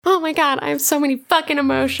my God, I have so many fucking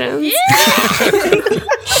emotions. Yeah!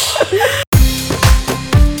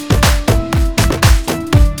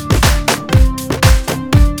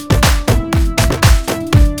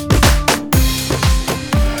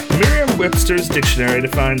 Merriam-Webster's dictionary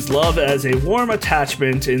defines love as a warm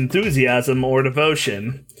attachment, enthusiasm, or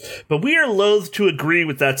devotion. But we are loath to agree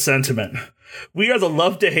with that sentiment. We are the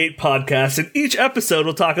Love to Hate podcast, and each episode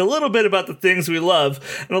will talk a little bit about the things we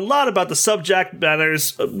love and a lot about the subject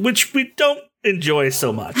matters which we don't enjoy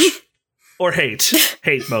so much. Or hate.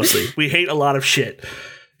 Hate, mostly. We hate a lot of shit.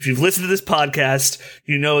 If you've listened to this podcast,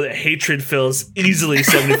 you know that hatred fills easily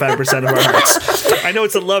 75% of our hearts. I know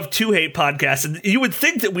it's a love to hate podcast, and you would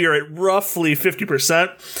think that we are at roughly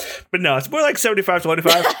 50%, but no, it's more like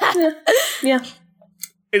 75-25. Yeah.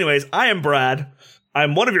 Anyways, I am Brad.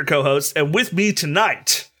 I'm one of your co-hosts, and with me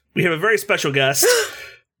tonight, we have a very special guest,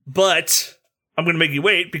 but I'm going to make you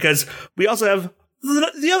wait because we also have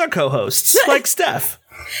the other co-hosts, like Steph.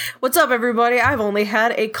 What's up, everybody? I've only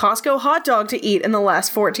had a Costco hot dog to eat in the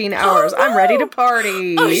last 14 hours. Oh, no. I'm ready to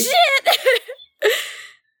party. Oh, shit!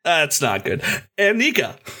 That's not good. And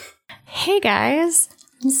Nika. Hey, guys.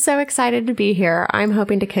 I'm so excited to be here. I'm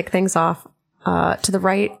hoping to kick things off to the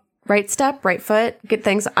right step, right foot, get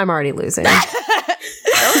things. I'm already losing.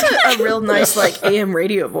 That was a real nice, like, AM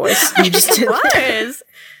radio voice. You just did. It was.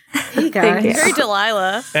 Hey, guys. Very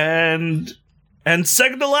Delilah. And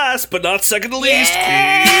second to last, but not second to least,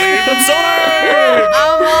 I'm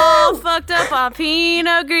all fucked up on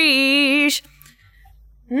Pinot Gris.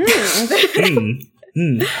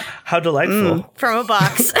 How delightful. From a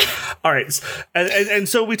box. All right. And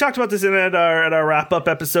so we talked about this at our wrap-up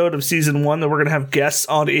episode of season 1 that we're going to have guests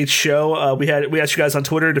on each show. We asked you guys on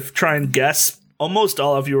Twitter to try and guess. Almost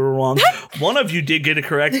all of you were wrong. One of you did get it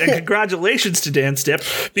correct, and congratulations to Dan Stipp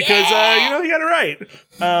because he got it right.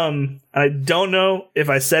 I don't know if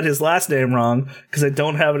I said his last name wrong because I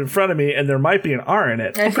don't have it in front of me, and there might be an R in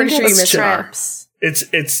it. I'm pretty sure you missed R. It's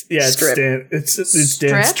Dan. It's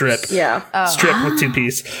Dan Strip. Yeah, Strip with 2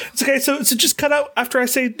 P's. It's okay. So just cut out after I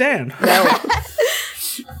say Dan. No.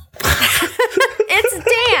 It's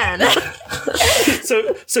Dan.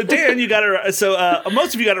 So Dan, you got it. So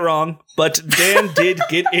most of you got it wrong, but Dan did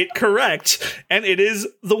get it correct, and it is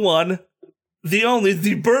the one, the only,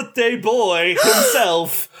 the birthday boy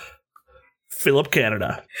himself, Philip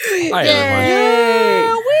Canada. Hi,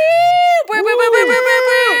 everyone.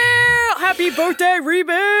 Happy birthday,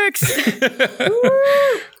 remix!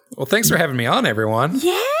 Well, thanks for having me on, everyone.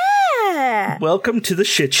 Yeah! Welcome to the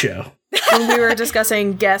shit show. When we were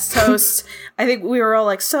discussing guest hosts, I think we were all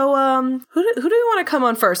like, so, who do we want to come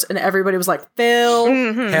on first? And everybody was like, Phil.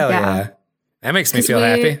 Mm-hmm. Hell yeah. That makes me feel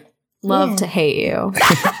happy. Love to hate you.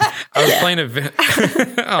 I was playing a...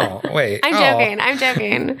 Oh, wait. I'm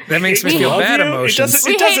joking. That makes me feel bad emotions.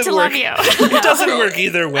 We hate to love you. It doesn't work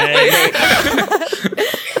either way.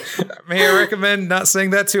 May I recommend not saying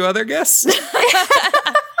that to other guests?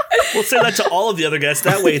 We'll say that to all of the other guests.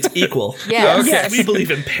 That way it's equal. Yeah. Okay. Yes. We believe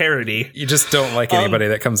in parity. You just don't like anybody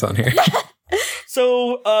that comes on here.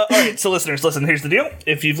 So, all right. So, listeners, listen. Here's the deal.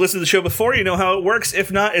 If you've listened to the show before, you know how it works. If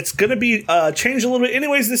not, it's going to be changed a little bit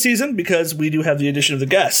anyways this season because we do have the addition of the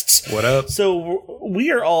guests. What up? So,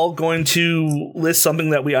 we are all going to list something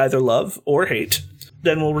that we either love or hate.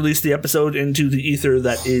 Then we'll release the episode into the ether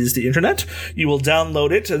that is the internet. You will download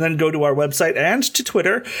it and then go to our website and to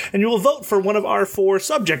Twitter, and you will vote for one of our 4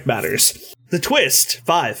 subject matters. The twist,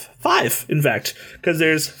 5, in fact, because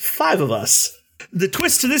there's 5 of us. The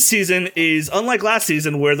twist to this season is, unlike last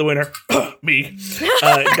season where the winner, me,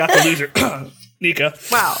 got the loser, Nika.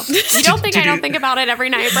 Wow. You don't think I don't think about it every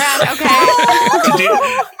night, Brad?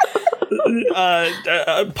 Okay.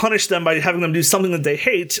 Punish them by having them do something that they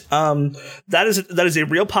hate. That is a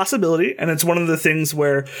real possibility, and it's one of the things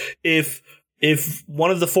where if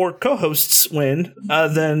one of the 4 co-hosts win,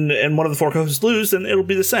 and one of the 4 co-hosts lose, then it'll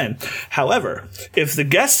be the same. However, if the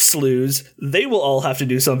guests lose, they will all have to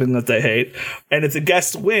do something that they hate, and if the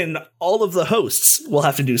guests win, all of the hosts will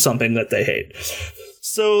have to do something that they hate.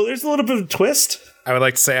 So there's a little bit of a twist. I would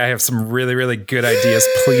like to say I have some really, really good ideas.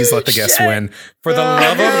 Please let the guests win. For the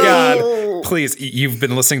love of God, please, you've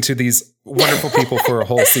been listening to these wonderful people for a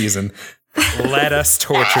whole season. Let us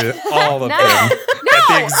torture all of them at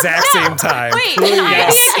the exact same time. Wait,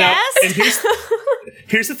 yes. And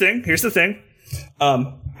here's the thing.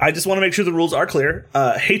 I just want to make sure the rules are clear.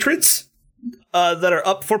 Hatreds that are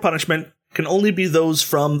up for punishment can only be those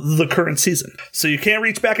from the current season. So you can't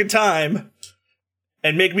reach back in time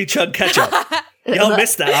and make me chug ketchup. Y'all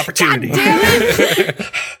missed that opportunity.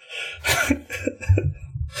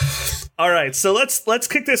 All right, so let's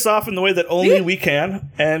kick this off in the way that only we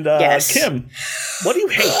can. And Yes. Kim, what do you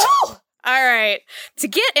hate? All right. To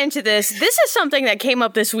get into this is something that came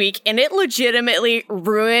up this week, and it legitimately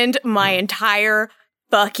ruined my entire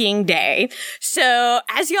fucking day. So,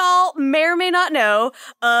 as y'all may or may not know,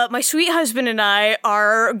 my sweet husband and I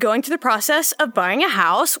are going through the process of buying a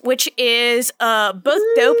house, which is both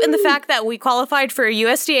dope in the fact that we qualified for a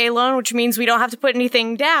USDA loan, which means we don't have to put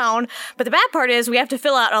anything down. But the bad part is we have to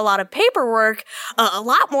fill out a lot of paperwork, a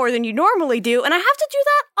lot more than you normally do, and I have to do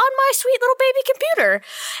that on my sweet little baby computer.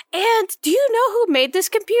 And do you know who made this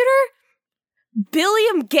computer?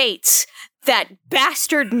 Billiam Gates. That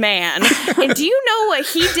bastard man. And do you know what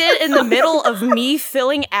he did in the middle of me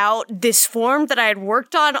filling out this form that I had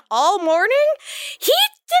worked on all morning? He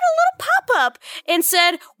did a little pop-up and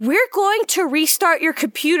said, we're going to restart your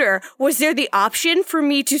computer. Was there the option for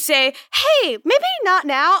me to say, hey, maybe not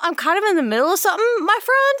now, I'm kind of in the middle of something, my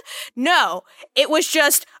friend? No, it was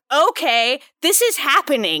just, okay, this is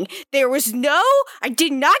happening. I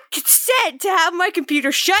did not consent to have my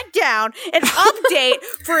computer shut down and update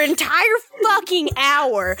for an entire fucking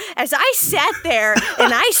hour as I sat there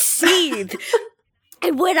and I seethed.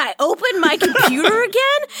 And when I opened my computer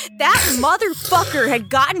again, that motherfucker had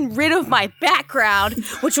gotten rid of my background,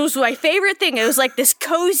 which was my favorite thing. It was like this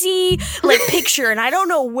cozy picture, and I don't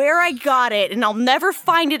know where I got it, and I'll never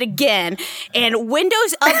find it again. And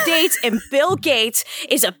Windows updates and Bill Gates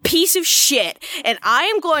is a piece of shit, and I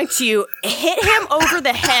am going to hit him over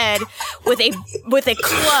the head with a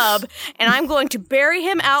club, and I'm going to bury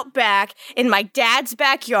him out back in my dad's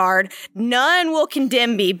backyard. None will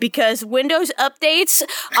condemn me because Windows updates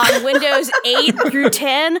on Windows 8 through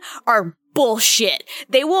 10 are bullshit.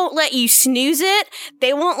 They won't let you snooze it.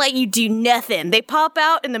 They won't let you do nothing. They pop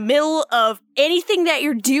out in the middle of anything that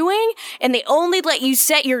you're doing, and they only let you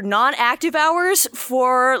set your non-active hours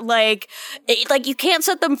for you can't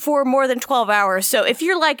set them for more than 12 hours. So if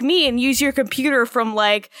you're like me and use your computer from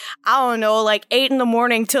 8 in the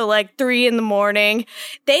morning till 3 in the morning,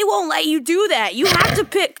 they won't let you do that. You have to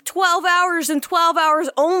pick 12 hours and 12 hours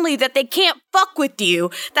only that they can't fuck with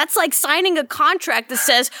you. That's like signing a contract that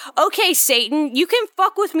says, okay, Satan, you can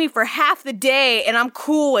fuck with me for half the day and I'm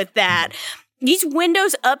cool with that. These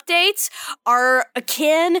Windows updates are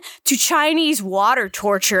akin to Chinese water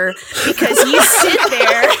torture because you sit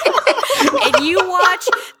there and you watch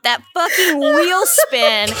that fucking wheel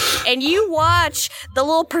spin and you watch the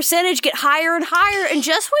little percentage get higher and higher, and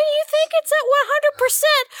just when you think it's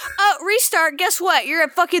at 100%, restart, guess what? You're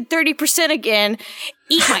at fucking 30% again.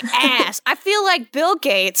 Eat my ass. I feel like Bill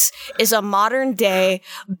Gates is a modern day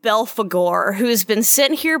Belphegor who has been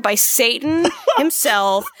sent here by Satan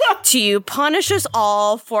himself to punish us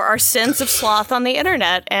all for our sins of sloth on the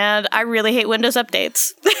internet. And I really hate Windows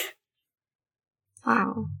updates.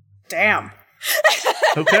 Wow. Damn.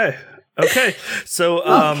 Okay.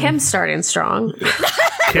 So, Kim's starting strong.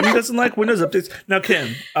 Kim doesn't like Windows updates. Now,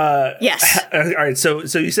 Kim. Yes. All right. So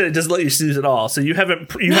you said it doesn't let you snooze at all. So you hadn't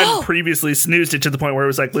previously snoozed it to the point where it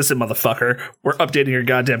was like, listen, motherfucker, we're updating your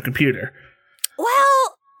goddamn computer.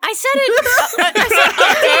 Well, I said it.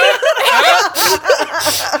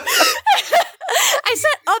 I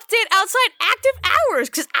said update outside active hours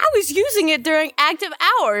because I was using it during active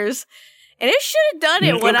hours, and it should have done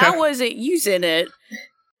it when I wasn't using it.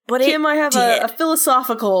 But Kim, I have a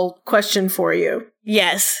philosophical question for you.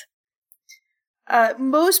 Yes.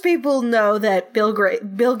 Most people know that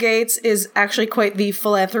Bill Gates is actually quite the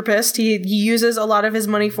philanthropist. He uses a lot of his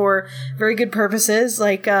money for very good purposes,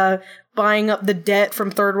 like buying up the debt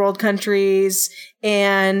from third world countries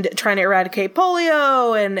and trying to eradicate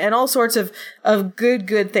polio and all sorts of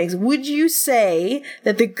good things. Would you say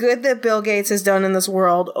that the good that Bill Gates has done in this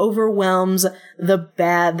world overwhelms the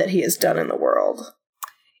bad that he has done in the world?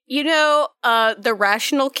 You know, the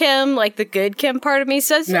rational Kim, like the good Kim part of me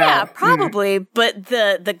says, yeah, probably. Mm-hmm. But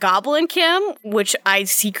the goblin Kim, which I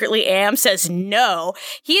secretly am, says no.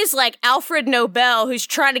 He is like Alfred Nobel, who's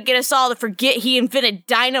trying to get us all to forget he invented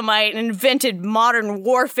dynamite and invented modern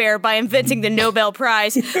warfare by inventing the Nobel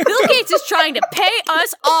Prize. Bill Gates is trying to pay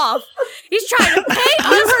us off. He's trying to pay us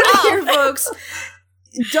off. You heard it here, folks.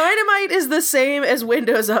 Dynamite is the same as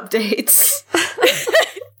Windows updates.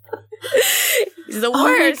 He's the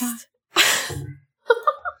worst.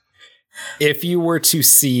 If you were to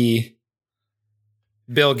see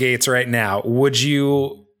Bill Gates right now, would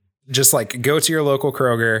you just go to your local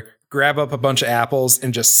Kroger, grab up a bunch of apples,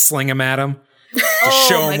 and just sling them at him to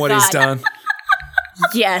show him what he's done?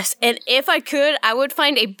 Yes, and if I could, I would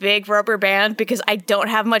find a big rubber band because I don't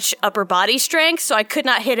have much upper body strength, so I could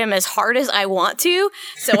not hit him as hard as I want to.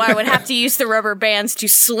 So I would have to use the rubber bands to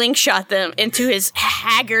slingshot them into his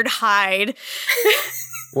haggard hide.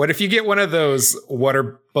 What if you get one of those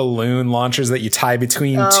water balloon launchers that you tie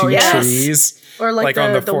between two trees? Or like the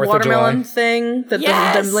 4th of watermelon July? thing that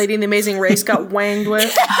the Lady in the Amazing Race got wanged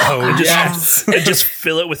with. Oh, yes. And just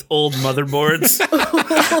fill it with old motherboards.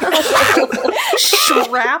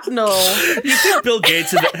 Shrapnel. You think Bill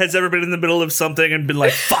Gates has ever been in the middle of something and been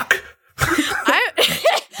like, fuck?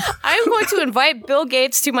 I'm going to invite Bill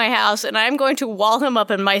Gates to my house, and I'm going to wall him up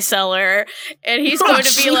in my cellar, and he's going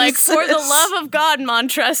to be like, for the love of God,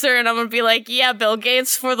 Montresor, and I'm going to be like, yeah, Bill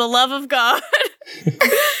Gates, for the love of God.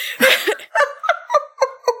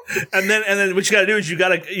 And then what you gotta do is you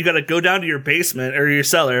gotta go down to your basement or your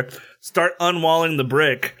cellar, start unwalling the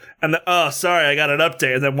brick, and then, oh, sorry, I got an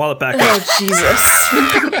update, and then wall it back up. Oh, Jesus.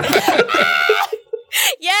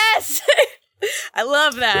 Yes! I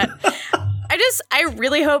love that. I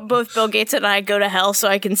really hope both Bill Gates and I go to hell so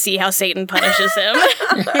I can see how Satan punishes him.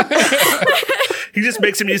 He just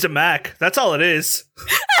makes him use a Mac. That's all it is.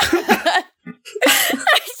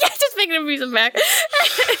 Yeah, just making him use a Mac.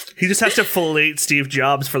 He just has to fillet Steve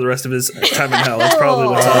Jobs for the rest of his time in hell. That's probably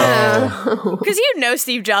what's up. Because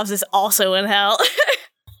Steve Jobs is also in hell.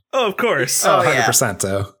 Oh, of course. Oh, 100%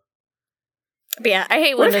 though. But yeah, I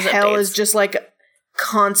hate What Windows if hell updates. is just like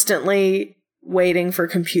constantly waiting for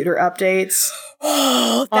computer updates?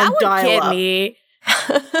 That would dial-up. kid me.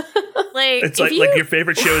 Like, It's like your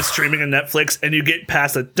favorite show is streaming on Netflix, and you get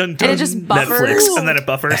past a dun-dun And it just buffers. Netflix, and then it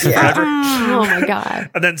buffers forever, Oh my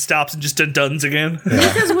god. and then stops and just dun-duns again.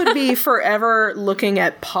 Lucas would be forever looking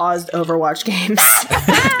at paused Overwatch games.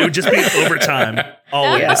 It would just be overtime,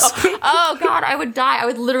 always. Oh god, I would die. I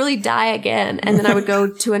would literally die again, and then I would go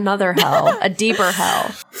to another hell, a deeper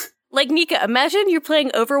hell. Like, Nika, imagine you're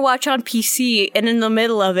playing Overwatch on PC, and in the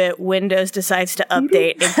middle of it, Windows decides to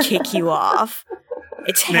update and kick you off.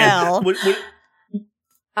 It's hell.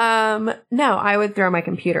 No, I would throw my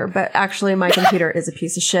computer, but actually my computer is a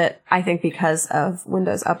piece of shit, I think, because of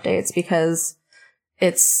Windows updates, because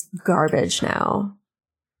it's garbage now.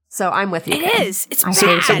 So I'm with you. It Kim. is. It's I So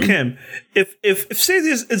hate it. Kim, if say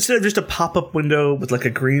this instead of just a pop-up window with like a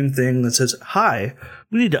green thing that says, "Hi,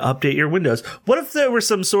 we need to update your Windows." What if there was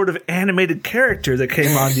some sort of animated character that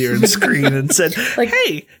came onto your screen and said, Like-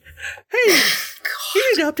 "Hey,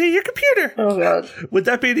 you need to update your computer"? Oh, God. Would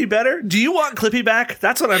that be any better? Do you want Clippy back?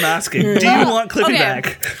 That's what I'm asking. Do you want Clippy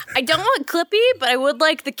back? I don't want Clippy, but I would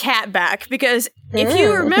like the cat back, because if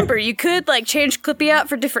you remember, you could like change Clippy out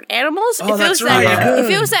for different animals. Oh, if that's it was right. if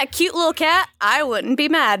it was that cute little cat, I wouldn't be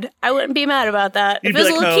mad. I wouldn't be mad about that. You'd if it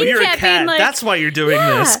be was like, a little "Oh, kitty you're a cat, cat. being like, That's why you're doing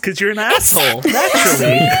this, because you're an asshole."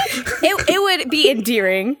 Naturally. it would be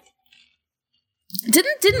endearing.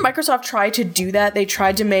 Didn't Microsoft try to do that? They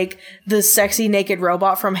tried to make the sexy naked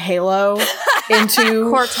robot from Halo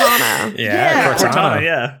into Cortana. Yeah, Cortana,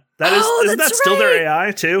 yeah. That is, isn't that that's still their right.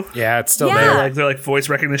 AI too? Yeah, it's still Yeah. there. They're like voice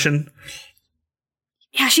recognition.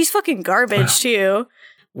 Yeah, she's fucking garbage too.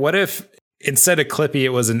 What if instead of Clippy, it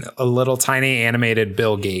was a little tiny animated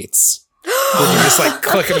Bill Gates? Would you just like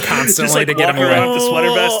click him constantly Just like to get him walk around away? with the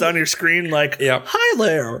sweater vest on your screen, like, Yep. "Hi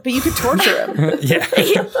there." But you could torture him. Yeah.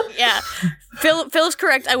 Yeah, Phil's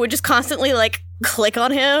correct. I would just constantly like click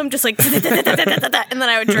on him, just like, and then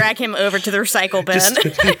I would drag him over to the recycle bin.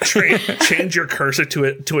 Just change your cursor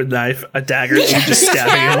to a knife, a dagger that you're just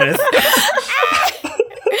stabbing him with.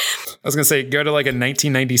 I was gonna say, go to like a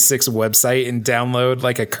 1996 website and download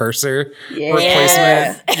like a cursor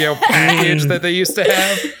replacement, package that they used to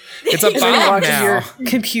have. It's a bomb Watches now. your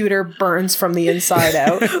computer burns from the inside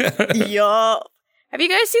out. Yup. Have you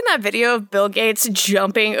guys seen that video of Bill Gates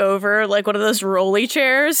jumping over like one of those rolly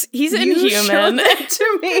chairs? He's You showed inhuman. that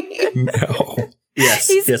to me. No. Yes,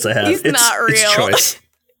 yes, I have. He's not real. It's choice.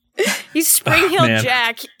 He's Spring Hill man.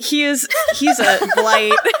 Jack. He's a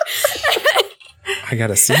blight. I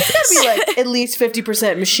gotta see this. Be like at least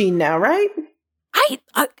 50% machine now, right?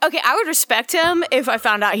 Okay, I would respect him if I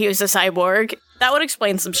found out he was a cyborg. That would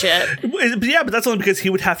explain some shit. Yeah, but that's only because he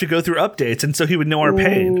would have to go through updates, and so he would know our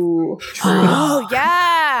pain. Ooh. Oh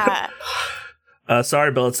yeah.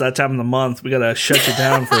 Sorry, Bill, it's that time of the month. We gotta shut you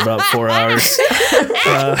down for about 4 hours.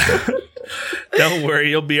 Don't worry,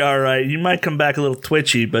 you'll be all right. You might come back a little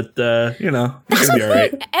twitchy, but you're gonna be all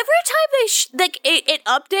right. Every time it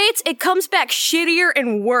updates, it comes back shittier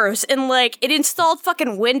and worse. And like, it installed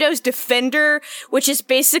fucking Windows Defender, which is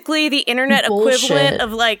basically the internet equivalent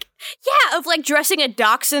of like dressing a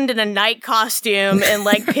dachshund in a night costume and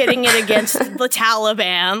like pitting it against the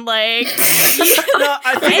Taliban. Like, no,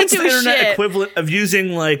 I think it's the internet equivalent of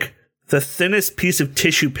using like the thinnest piece of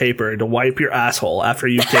tissue paper to wipe your asshole after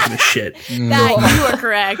you've taken a shit. You are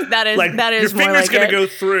correct. That is your more finger's like gonna it. go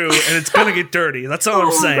through and it's gonna get dirty. That's all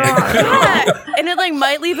I'm saying. Yeah, and it like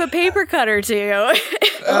might leave a paper cut or two.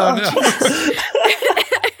 Oh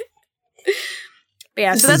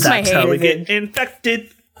Yeah, so that's my hate. That's how we get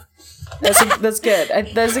infected. That's good.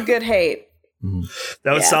 That's a good hate.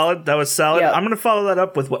 That was solid. That was solid. Yep. I'm gonna follow that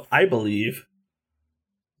up with what I believe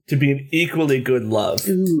to be an equally good love.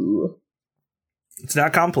 Ooh. It's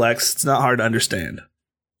not complex. It's not hard to understand.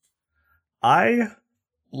 I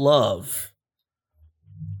love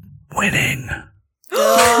winning.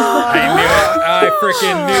 I knew it. I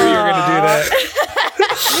freaking knew you were going to do that.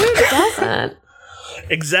 Who doesn't?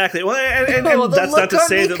 Exactly. Well, and Well, that's not to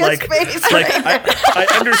say that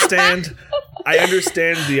I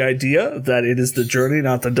understand the idea that it is the journey,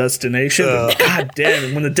 not the destination. But God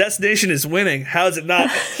damn, when the destination is winning, how is it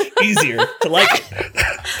not easier to like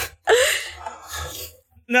it?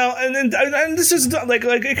 No, and this is not like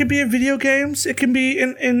it could be in video games. It can be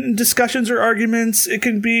in discussions or arguments. It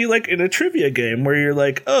can be like in a trivia game where you're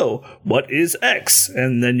like, oh, what is X?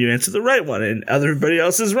 And then you answer the right one and everybody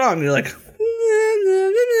else is wrong. And you're like,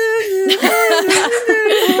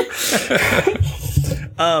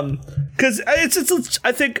 because it's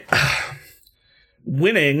I think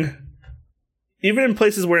winning, even in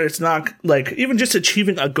places where it's not like even just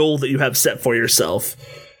achieving a goal that you have set for yourself,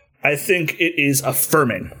 I think it is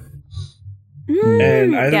affirming.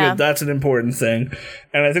 And I think that's an important thing.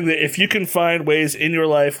 And I think that if you can find ways in your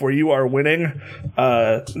life where you are winning,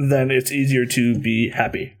 then it's easier to be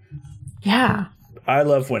happy. Yeah. I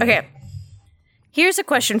love winning. Okay. Here's a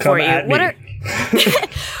question Come for you. at What me. are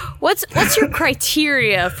what's your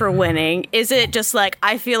criteria for winning? Is it just like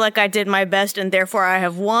I feel like I did my best and therefore I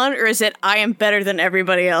have won, or is it I am better than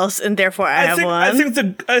everybody else and therefore I have won? I think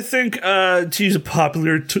to use a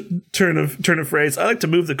popular turn of phrase, I like to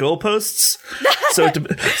move the goalposts. So it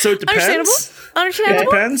depends. Understandable. It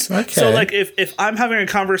depends. Okay. So, like, if I'm having a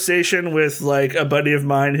conversation with, like, a buddy of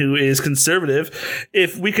mine who is conservative,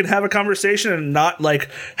 if we can have a conversation and not, like,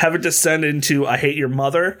 have it descend into "I hate your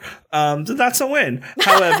mother," then that's a win.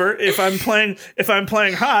 However, if I'm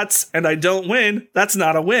playing HOTS and I don't win, that's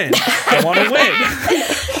not a win. I want to win.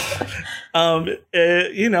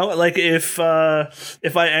 Like if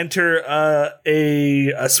I enter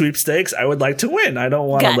a sweepstakes, I would like to win. I don't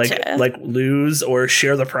want to like lose or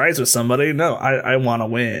share the prize with somebody. No, I want to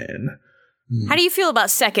win. How do you feel about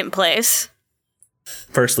second place?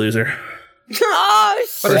 First loser. Oh,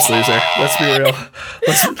 First loser. Let's be real.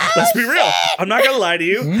 Let's be real. I'm not gonna lie to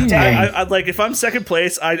you. I like if I'm second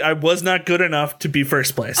place, I was not good enough to be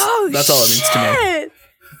first place. That's all it means to me.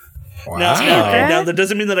 Wow. Now, that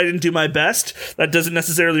doesn't mean that I didn't do my best. That doesn't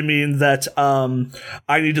necessarily mean that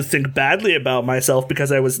I need to think badly about myself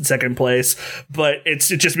because I was in second place. But it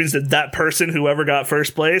just means that person, whoever got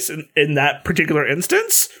first place in that particular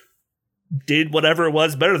instance, did whatever it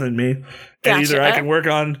was better than me. And either I can work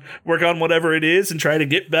on whatever it is and try to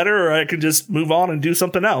get better, or I can just move on and do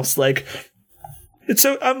something else. Like, it's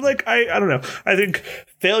so I'm like I don't know. I think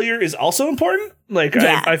failure is also important. Like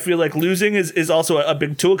I feel like losing is also a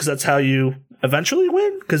big tool because that's how you eventually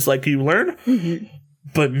win. Because like you learn. Mm-hmm.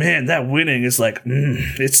 But man, that winning is like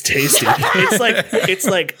it's tasty. it's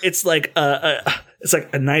like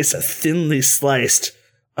a nice, thinly sliced,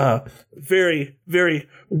 very very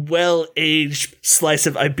well aged slice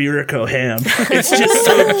of Iberico ham. It's just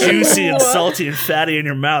so juicy and salty and fatty in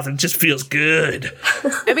your mouth. It just feels good.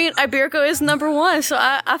 I mean, Iberico is number one, so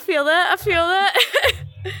I feel that.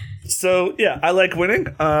 So yeah, I like winning.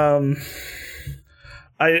 I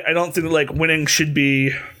don't think that, like, winning should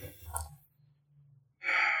be.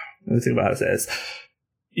 Let me think about how to say this.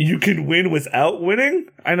 You can win without winning.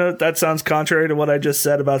 I know that sounds contrary to what I just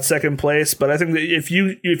said about second place, but I think that if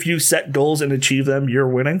you set goals and achieve them, you're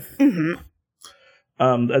winning. Mm-hmm.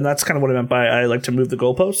 And that's kind of what I meant by I like to move the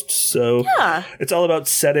goalposts. So it's all about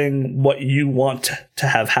setting what you want to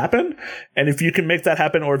have happen, and if you can make that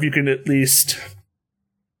happen, or if you can at least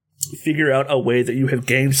figure out a way that you have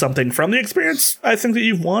gained something from the experience, I think that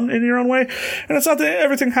you've won in your own way. And it's not that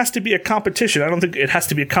everything has to be a competition. I don't think it has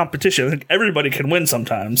to be a competition. I think everybody can win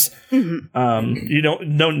sometimes. Mm-hmm. You don't.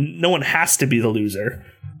 No one has to be the loser.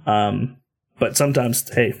 But sometimes,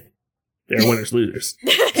 hey, They are winners, losers.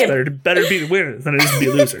 It's better to be the winner than it is to be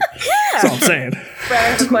a loser. That's all I'm saying. Brad, I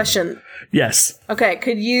have a question. Yes. Okay,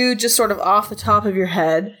 could you just sort of off the top of your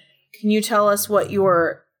head, can you tell us what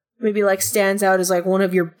your maybe like stands out as like one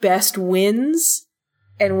of your best wins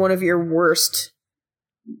and one of your worst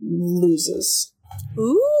loses?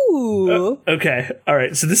 Ooh. Okay. All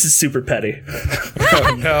right. So this is super petty.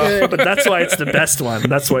 Oh, no. But that's why it's the best one.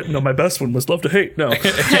 That's why. No, my best one was love to hate. No.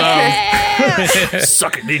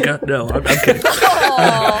 Suck it, Nika. No, I'm kidding.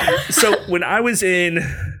 So when I was in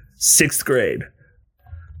 6th grade.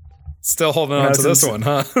 Still holding on to this one,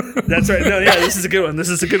 huh? That's right. No, yeah, this is a good one. This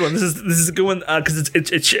is a good one because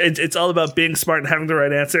it's all about being smart and having the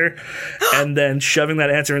right answer, and then shoving that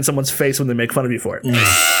answer in someone's face when they make fun of you for it. Okay.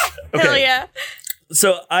 Hell yeah.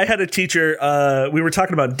 So I had a teacher. We were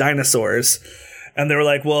talking about dinosaurs, and they were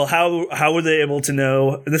like, "Well, how were they able to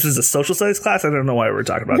know?" This is a social studies class. I don't know why we were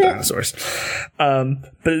talking about dinosaurs, but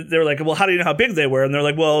they were like, "Well, how do you know how big they were?" And they're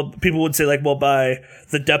like, "Well, people would say like, well, by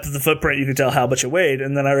the depth of the footprint, you can tell how much it weighed."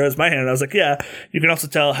 And then I raised my hand, and I was like, "Yeah, you can also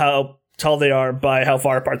tell how tall they are by how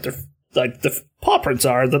far apart their the paw prints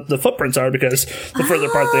are, the footprints are, because the further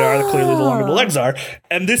apart they are, clearly the longer the legs are."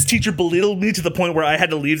 And this teacher belittled me to the point where I had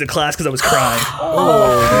to leave the class because I was crying.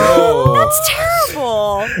 Oh, no. That's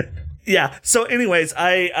terrible. Yeah. So anyways,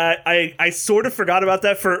 I sort of forgot about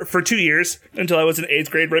that for 2 years until I was in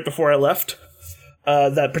 8th grade, right before I left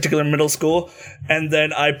that particular middle school. And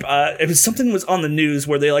then it was something was on the news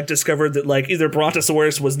where they like discovered that like either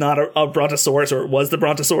Brontosaurus was not a Brontosaurus or it was the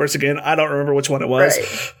Brontosaurus again. I don't remember which one it was.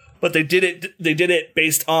 Right. But they did it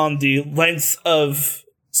based on the length of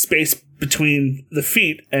space between the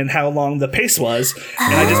feet and how long the pace was.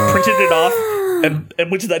 And I just printed it off. And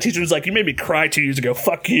went to that teacher and was like, "You made me cry 2 years ago.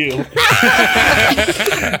 Fuck you." And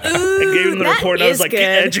gave him the report. And I was like,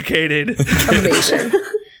 "Get educated." Amazing.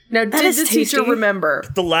 Now, did the teacher remember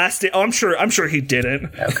the last day? Oh, I'm sure he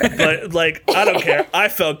didn't. Okay. But like, I don't care. I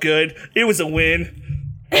felt good. It was a win.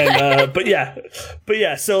 And but yeah.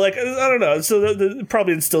 So like, I don't know. So it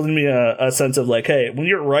probably instilled in me a sense of like, hey, when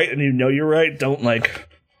you're right and you know you're right, don't like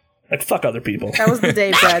fuck other people. That was the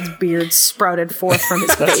day Brad's beard sprouted forth from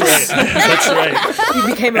his face. That's right. He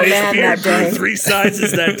became a man that day. 3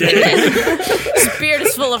 sizes that day. His beard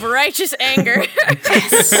is full of righteous anger.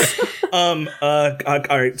 All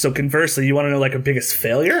right. So conversely, you want to know like a biggest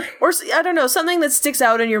failure? Or I don't know, something that sticks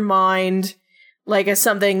out in your mind, like as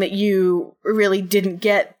something that you really didn't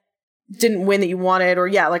win that you wanted, or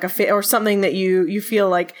yeah, like or something that you feel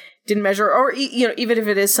like didn't measure, or even if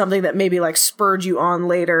it is something that maybe like spurred you on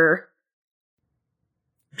later.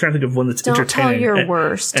 I'm trying to think of one that's Don't entertaining. Tell your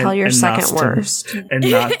worst. Tell your second worst. And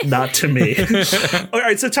not to me. All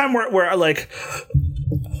right, so time where I like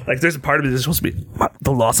there's a part of me that's supposed to be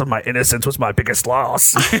the loss of my innocence was my biggest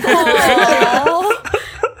loss.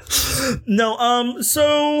 No,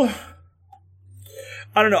 so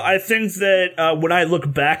I don't know. I think that when I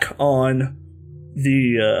look back on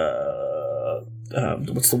the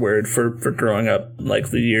what's the word for growing up, like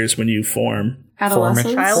the years when you form?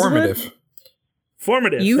 Adolescence?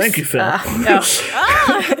 Formative. Youth? Thank you, Phil. I'm going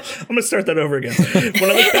to start that over again.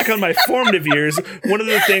 When I look back on my formative years, one of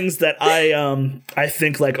the things that I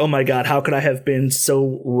think like, oh my God, how could I have been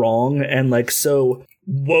so wrong and like so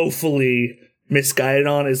woefully misguided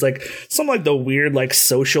on is like some like the weird like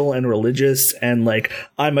social and religious and like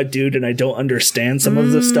I'm a dude and I don't understand some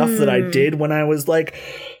of the stuff that I did when I was like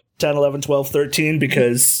 10, 11, 12, 13,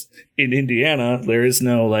 because in Indiana, there is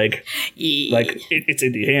no, like it's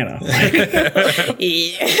Indiana. Like,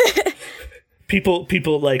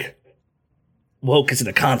 people, like, woke isn't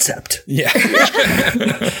a concept. Yeah.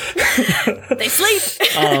 They sleep.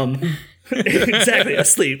 Exactly,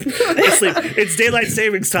 asleep. It's daylight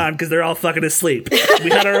savings time because they're all fucking asleep. We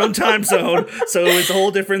had our own time zone, so it was a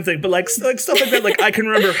whole different thing. But like stuff like that, like I can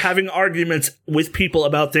remember having arguments with people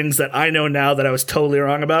about things that I know now that I was totally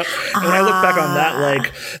wrong about. And when I look back on that,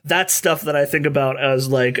 like that's stuff that I think about as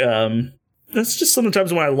like that's just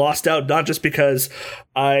sometimes when I lost out, not just because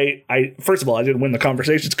I first of all, I didn't win the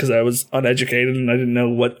conversations because I was uneducated and I didn't know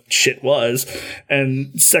what shit was.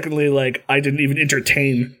 And secondly, like I didn't even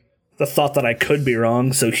entertain the thought that I could be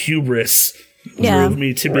wrong, so hubris drove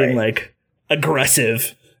me to being like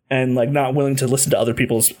aggressive and like not willing to listen to other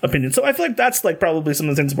people's opinions. So I feel like that's like probably some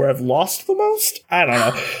of the things where I've lost the most. I don't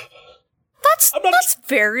know. That's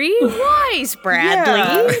very wise,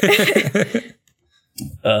 Bradley.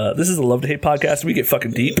 Yeah. This is a Love to Hate podcast. We get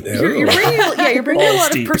fucking deep. You're bringing a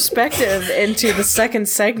lot deep. of perspective into the second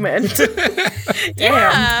segment.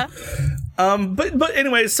 Yeah. But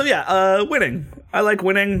anyways, so yeah, winning. I like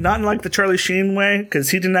winning, not in like the Charlie Sheen way, because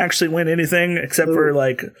he didn't actually win anything except for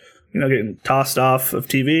like getting tossed off of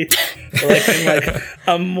TV. Like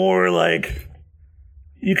a more like,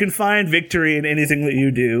 you can find victory in anything that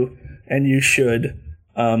you do, and you should.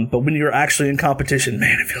 But when you're actually in competition,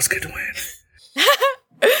 man, it feels good to win.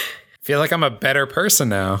 Feel like I'm a better person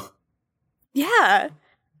now. Yeah.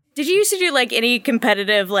 Did you used to do like any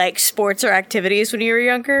competitive like sports or activities when you were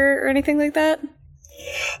younger or anything like that?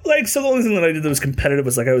 Like, so the only thing that I did that was competitive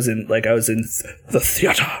was I was in the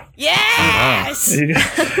theater. Yes.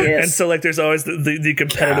 And so like there's always the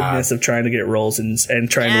competitiveness of trying to get roles and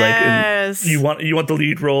trying to like, and you want the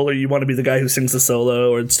lead role, or you want to be the guy who sings the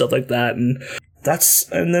solo or stuff like that. And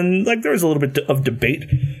then like there was a little bit of debate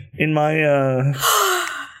in my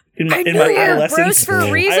in my adolescence. For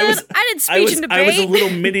a reason. I did speech and debate. I was a little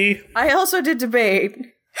midi. I also did debate.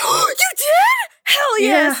 You did? Hell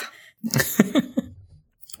yes. Yeah.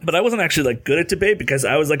 But I wasn't actually like good at debate because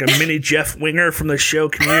I was like a mini Jeff Winger from the show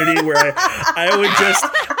Community, where I would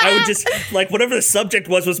just like whatever the subject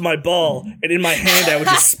was my ball, and in my hand I would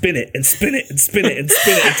just spin it and spin it and spin it and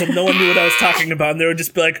spin it until no one knew what I was talking about, and they would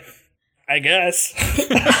just be like, I guess.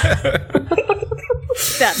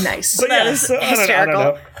 That's nice. But That yeah, is so hysterical. I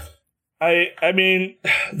don't know. I mean,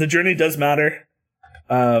 the journey does matter.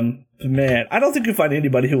 Man, I don't think you'll find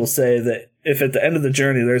anybody who will say that if at the end of the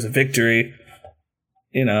journey there's a victory,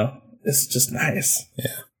 it's just nice.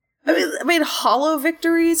 Yeah. I mean, hollow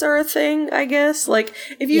victories are a thing, I guess. Like,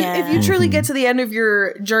 if you truly get to the end of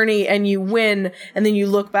your journey and you win, and then you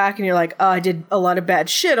look back and you're like, oh, I did a lot of bad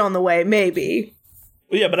shit on the way, maybe.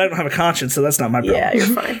 Well, yeah, but I don't have a conscience, so that's not my problem. Yeah, you're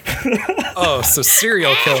fine. Oh, so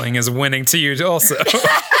serial killing is winning to you also.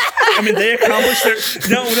 I mean, they accomplished their...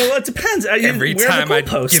 No, it depends. Every time I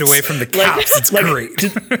get away from the cops, it's great.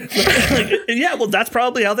 Yeah, well, that's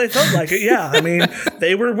probably how they felt like it. Yeah, I mean,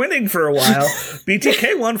 they were winning for a while.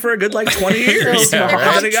 BTK won for a good, 20 years. Yeah,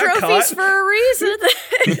 Right? They got trophies for a reason.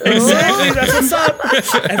 Exactly, that's what's up.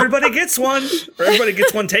 Everybody gets one. Or everybody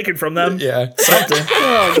gets one taken from them. Yeah. Something.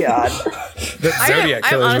 Oh, God. That Zodiac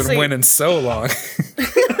killer's honestly- been winning so long.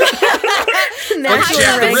 Naturally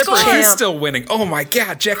Jack the ranked Ripper, champ. he's still winning. Oh my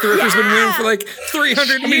God, Jack the Ripper's been winning for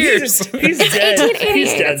 300 years. He's dead.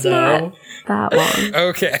 He's dead, It's not though. that long.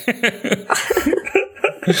 Okay.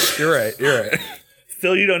 You're right.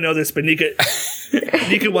 Phil, you don't know this, but Nika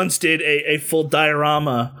once did a full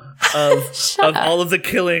diorama of all of the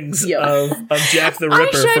killings of Jack the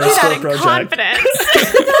Ripper I showed for a you school that in project. confidence.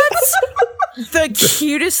 That's the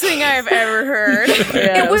cutest thing I've ever heard.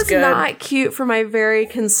 Yeah, It was good. not cute for my very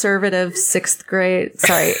conservative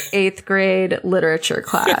 8th grade literature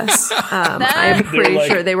class. I'm pretty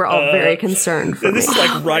like, sure they were all very concerned for me. This is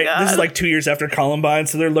this is 2 years after Columbine,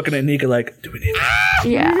 so they're looking at Nika like, do we need that?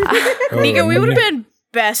 Yeah. Nika, we would have been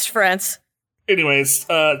best friends. Anyways,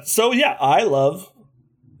 so yeah, I love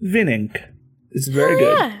Vinning. It's very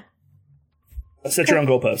good. Set your own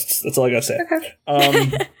goalposts. That's all I gotta say.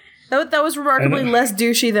 Okay. That was remarkably less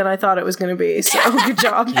douchey than I thought it was going to be, so good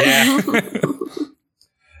job. Yeah.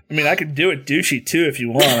 I mean, I could do it douchey too if you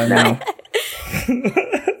want. I know.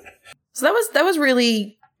 So that was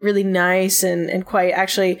really, really nice and quite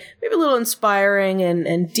actually maybe a little inspiring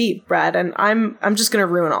and deep, Brad. And I'm just gonna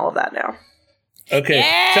ruin all of that now. Okay,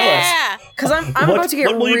 tell us. Because I'm What- about to get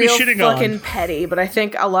what will you be real shitting fucking on? petty, but I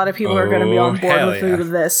think a lot of people are gonna be on board hell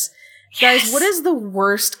with this. Guys, what is the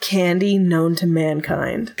worst candy known to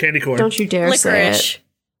mankind? Candy corn. Don't you dare say Licorice. it.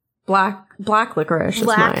 Black licorice is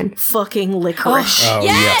Black mine. fucking licorice. Oh,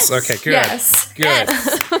 yes. Okay, good. Yes. Good.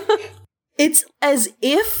 It's as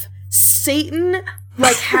if Satan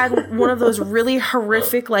had one of those really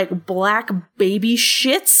horrific black baby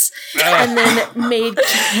shits and then made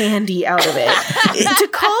candy out of it. To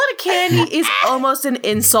call it a candy is almost an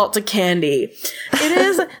insult to candy. It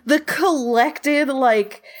is the collected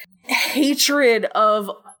hatred of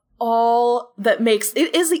all that makes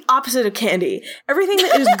it is the opposite of candy. Everything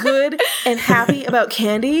that is good and happy about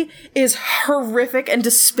candy is horrific and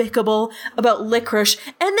despicable about licorice,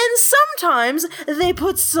 and then sometimes they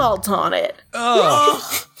put salt on it.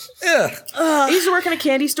 Oh. Yeah. I used to work in a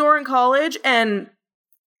candy store in college, and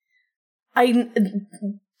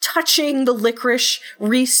touching the licorice,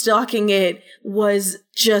 restocking it was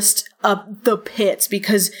just the pits,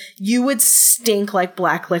 because you would stink like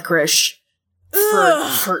black licorice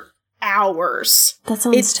for hours. That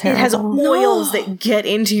sounds It has terrible. oils that get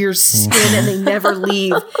into your skin and they never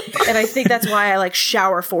leave. And I think that's why I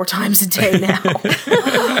shower 4 times a day now.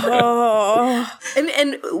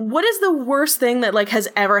 And what is the worst thing that has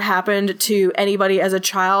ever happened to anybody as a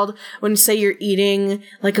child when, say, you're eating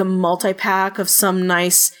a multi-pack of some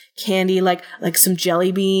nice candy, like some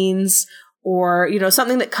jelly beans or, you know,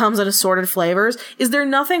 something that comes in assorted flavors. Is there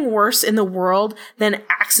nothing worse in the world than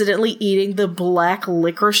accidentally eating the black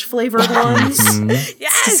licorice flavored ones? Yes.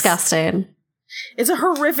 It's disgusting. It's a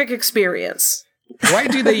horrific experience. Why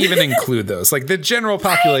do they even include those? Like, the general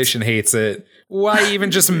population hates it. Why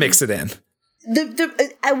even just mix it in? One thing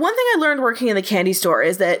I learned working in the candy store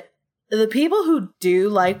is that the people who do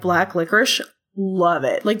like black licorice love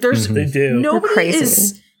it. Like, there's They do. nobody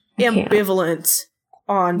is ambivalent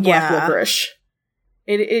on black licorice.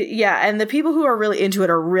 And the people who are really into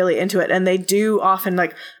it, and they do often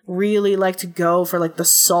like really like to go for like the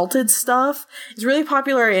salted stuff. It's really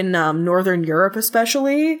popular in Northern Europe,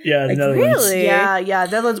 especially. Yeah, like, really? Yeah.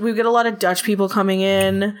 Netherlands, we get a lot of Dutch people coming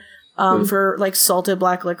in for like salted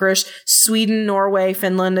black licorice. Sweden, Norway,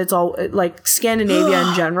 Finland. It's all like Scandinavia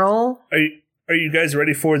in general. Are you guys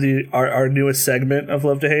ready for our newest segment of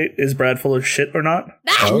Love to Hate? Is Brad full of shit or not?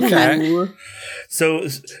 Okay. So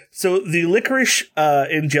the licorice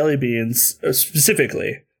in jelly beans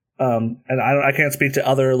specifically, and I can't speak to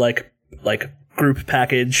other like group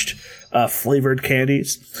packaged flavored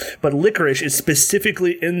candies, but licorice is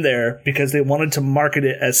specifically in there because they wanted to market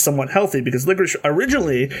it as somewhat healthy, because licorice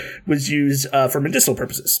originally was used for medicinal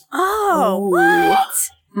purposes. Oh,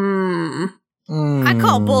 what? I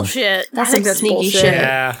call bullshit. That's I think some that's sneaky bullshit. shit.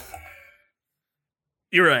 Yeah.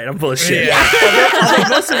 You're right. I'm full of shit. Yeah. Although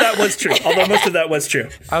most of that was true.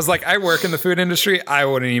 I was like, I work in the food industry. I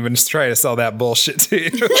wouldn't even try to sell that bullshit to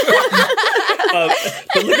you.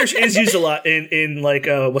 But licorice is used a lot in like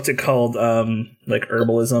what's it called? Like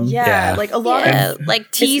herbalism. Yeah, like a lot of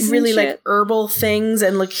like teas it's really and like shit. herbal things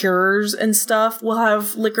and liqueurs and stuff will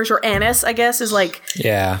have licorice, or anise, I guess, is like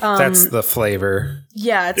Yeah, that's the flavor.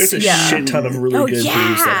 it's There's a shit ton of really good booze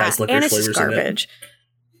that has licorice Anise is flavors in it. garbage.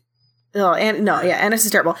 Anise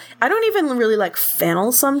is terrible. I don't even really like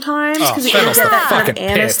fennel sometimes because it fennel's has the that kind of fucking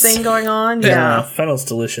anise pits. thing going on. Yeah, fennel's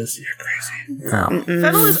delicious. You're crazy.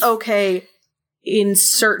 Fennel is okay in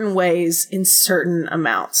certain ways, in certain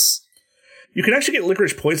amounts. You can actually get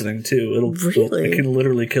licorice poisoning too. It can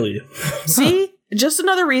literally kill you. See, just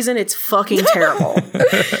another reason it's fucking terrible.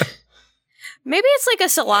 Maybe it's like a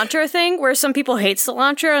cilantro thing where some people hate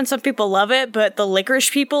cilantro and some people love it, but the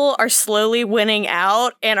licorice people are slowly winning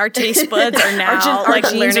out, and our taste buds are now our like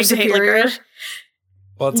genes learning are to hate superior. licorice.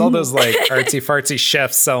 Well, it's all those like artsy fartsy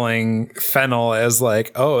chefs selling fennel as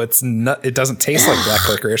like, oh, it doesn't taste like black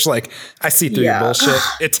licorice. Like, I see through your bullshit.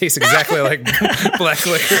 It tastes exactly like black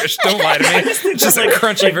licorice. Don't lie to me. It's just a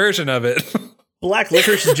crunchy version of it. Black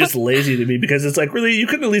licorice is just lazy to me because it's like, really, you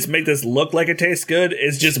couldn't at least make this look like it tastes good.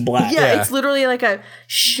 It's just black. Yeah, it's literally like a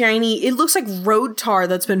shiny. It looks like road tar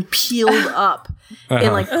that's been peeled up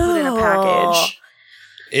and like put in a package.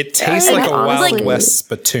 It tastes like a honestly- Wild West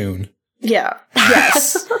spittoon. Yeah.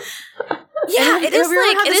 Yes. Yeah, it is Have you ever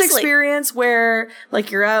like had it this is like experience where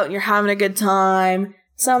like you're out and you're having a good time?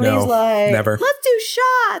 Somebody's No, like, never. let's do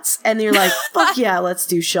shots. And you're like, fuck yeah, let's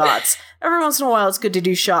do shots. Every once in a while, it's good to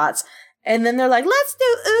do shots. And then they're like, let's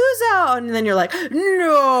do ouzo. And then you're like,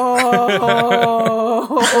 no.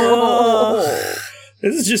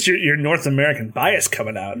 This is just your North American bias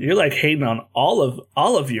coming out. You're like hating on all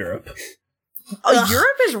of Europe.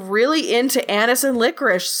 Europe is really into anise and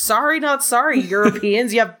licorice. Sorry, not sorry,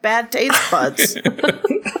 Europeans. You have bad taste buds.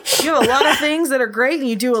 You have a lot of things that are great and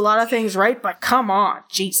you do a lot of things right, but come on,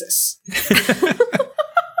 Jesus.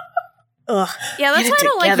 yeah, that's Get why I it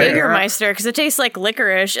don't like together. Jägermeister, because it tastes like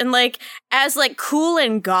licorice, and like as like cool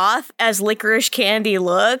and goth as licorice candy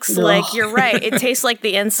looks, like you're right, it tastes like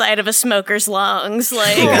the inside of a smoker's lungs.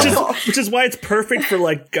 Like Which is why it's perfect for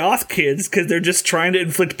like goth kids, because they're just trying to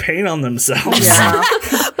inflict pain on themselves. Yeah.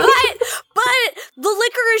 But the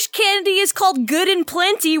licorice candy is called Good and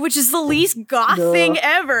Plenty, which is the least goth thing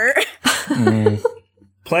ever.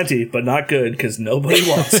 Plenty, but not good, because nobody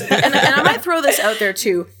wants it. and I might throw this out there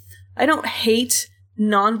too. I don't hate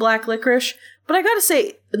non-black licorice, but I gotta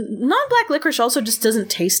say, non-black licorice also just doesn't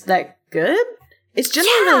taste that good. It's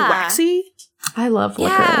generally really waxy. I love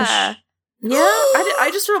licorice. Yeah. Yeah, I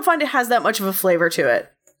just don't find it has that much of a flavor to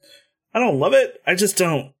it. I don't love it. I just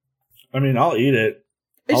don't. I mean, I'll eat it.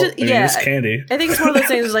 It's candy. I think it's one of those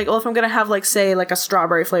things is like, well, if I'm gonna have like, say, like a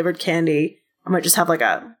strawberry flavored candy, I might just have like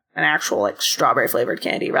an actual like strawberry flavored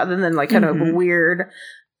candy rather than like kind of a weird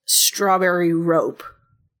strawberry rope.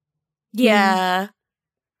 Yeah.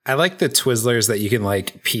 I like the Twizzlers that you can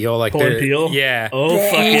like peel, like Pull and peel? Yeah. Oh,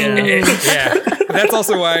 fuck yeah. Yeah. That's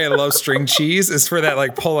also why I love string cheese, is for that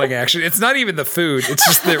like pulling action. It's not even the food. It's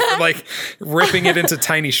just the like ripping it into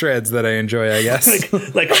tiny shreds that I enjoy, I guess.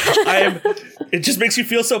 It just makes you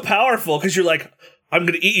feel so powerful, because you're like, I'm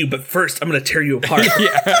going to eat you, but first I'm going to tear you apart.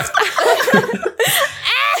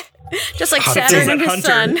 Just like Hunter. Saturn and his Hunter.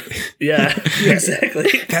 son. Yeah, exactly.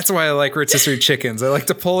 That's why I like rotisserie chickens. I like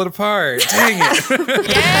to pull it apart. Dang it.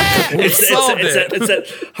 Yeah. We solved it. It's that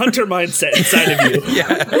hunter mindset inside of you.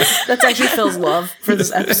 Yeah. That's actually Phil's love for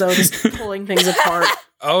this episode, is pulling things apart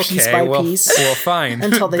piece Okay, by well, piece. well, fine.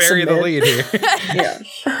 Until they Bury the submit. lead here. Yeah.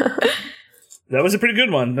 That was a pretty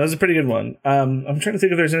good one. I'm trying to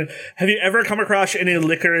think if there's any. Have you ever come across any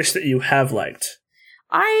licorice that you have liked?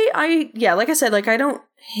 Yeah, like I said, like I don't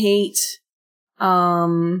hate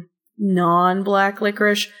non-black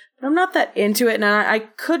licorice, but I'm not that into it, and I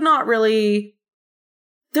could not really.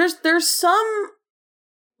 There's some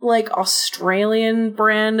like Australian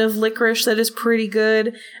brand of licorice that is pretty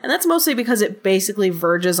good, and that's mostly because it basically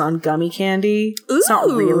verges on gummy candy. It's not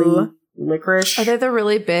really licorice. Are they the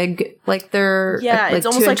really big, like they're like it's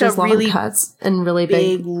almost 2 like a inches long really cuts and really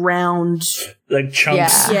big round. Like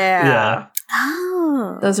chunks? Yeah.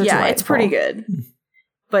 Oh. Those are Yeah, it's delightful. pretty good.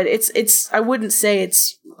 But it's I wouldn't say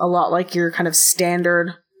it's a lot like your kind of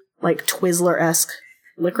standard like Twizzler-esque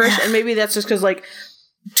licorice. And maybe that's just because like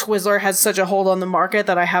Twizzler has such a hold on the market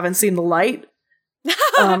that I haven't seen the light.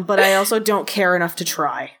 But I also don't care enough to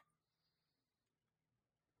try.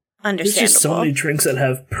 There's Understandable. just so many drinks that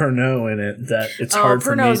have Pernod in it that it's hard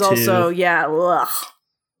for me Pernod's to. also, yeah, ugh.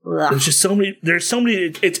 There's just so many. There's so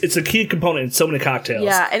many. It's a key component in so many cocktails.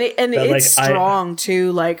 Yeah, and that, it's like, strong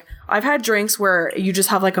too. Like I've had drinks where you just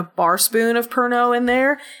have like a bar spoon of Pernod in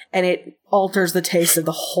there, and it alters the taste of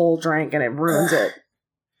the whole drink, and it ruins it.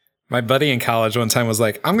 My buddy in college one time was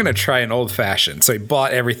like, I'm going to try an old fashioned. So he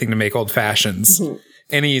bought everything to make old fashions. Mm-hmm.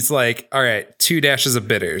 And he's like, all right, 2 dashes of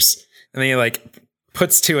bitters. And then he like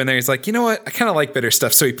puts 2 in there. He's like, you know what? I kind of like bitter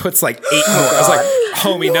stuff. So he puts like 8 more. I was like,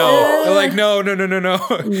 homie, no. They're like, no.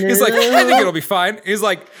 He's like, I think it'll be fine. He's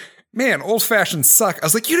like, man, old fashions suck. I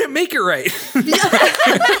was like, you didn't make it right.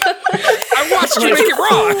 I watched you make it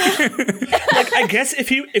wrong. Like, I guess if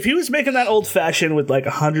he was making that old fashioned with like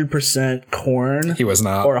 100% corn, He was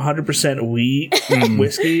not. or 100% wheat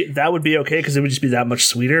whiskey, that would be okay because it would just be that much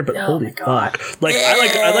sweeter. But holy fuck, like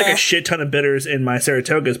I like a shit ton of bitters in my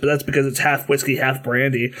Saratogas, but that's because it's half whiskey, half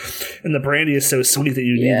brandy, and the brandy is so sweet that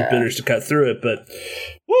you need the bitters to cut through it. But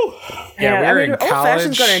woo, Yeah, we were in old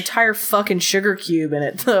fashioned's got an college. entire fucking sugar cube in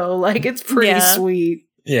it though. Like it's pretty sweet.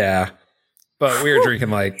 Yeah. But we were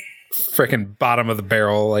drinking like freaking bottom of the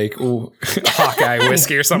barrel, like Hawkeye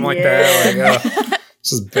whiskey or something like that. Like,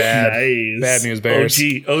 this is bad. nice. Bad news bears.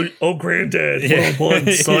 Oh, granddad.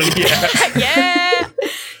 101, son. Yeah.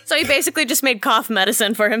 So he basically just made cough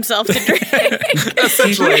medicine for himself to drink.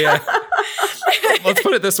 Essentially, yeah. Let's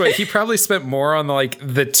put it this way: he probably spent more on the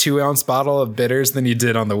 2-ounce bottle of bitters than he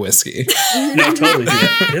did on the whiskey. No, totally.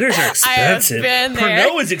 Dude. Bitters are expensive. I have been there.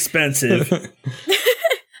 Pernod is expensive.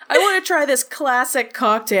 I want to try this classic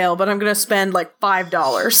cocktail, but I'm going to spend like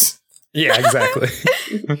 $5. Yeah, exactly.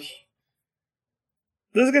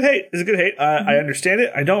 This is a good hate. I understand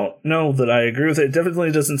it. I don't know that I agree with it. It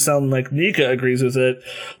definitely doesn't sound like Nika agrees with it.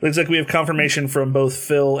 Looks like we have confirmation from both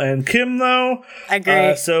Phil and Kim, though. I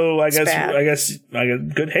agree. So I guess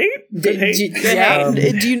good hate. Good hate.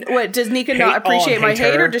 Do you? What does Nika not appreciate my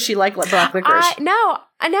hate, or does she like black licorice?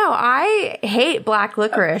 I hate black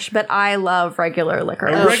licorice, but I love regular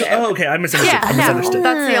licorice. Okay. I misunderstood.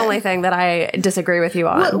 That's the only thing that I disagree with you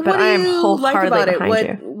on. What I am do you like wholeheartedly about it?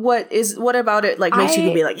 behind you. What about it like makes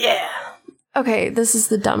you be like, yeah? Okay, this is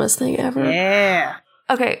the dumbest thing ever. Yeah.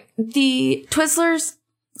 Okay, the Twizzlers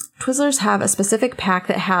have a specific pack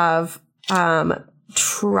that have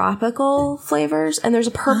tropical flavors, and there's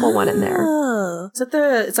a purple one in there. Is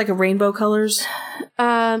that it's like a rainbow colors?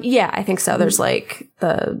 Yeah, I think so. There's like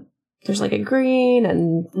a green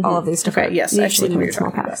and all of these different. Okay, yes, I've usually seen come what in you're small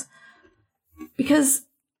talking packs. Because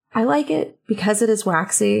I like it because it is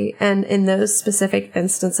waxy, and in those specific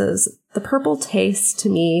instances, the purple tastes to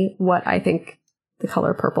me what I think the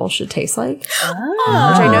color purple should taste like. Which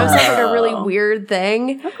I know sounds like a really weird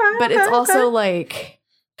thing, but it's also like...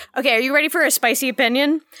 Okay, are you ready for a spicy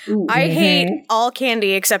opinion? I hate all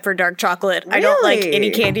candy except for dark chocolate. I don't like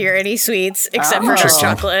any candy or any sweets except for dark Interesting.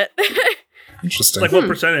 chocolate. Interesting. Like what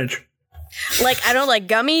percentage? Like, I don't like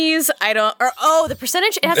gummies. The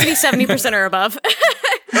percentage, it has to be 70% or above.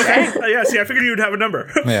 Okay. Yeah, see, I figured you would have a number.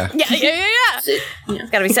 Yeah. Yeah. It's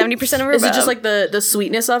gotta be 70% or above. Is it just like the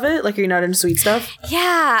sweetness of it? Like you're not into sweet stuff?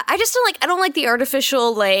 Yeah, I don't like the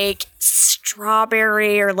artificial, like,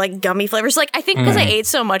 strawberry or, like, gummy flavors. Like, I think because I ate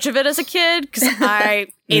so much of it as a kid, because I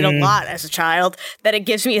ate a lot as a child, that it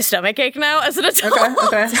gives me a stomachache now as an adult.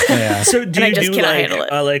 Okay. Yeah. So do I you just do cannot handle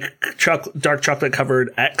it. like dark chocolate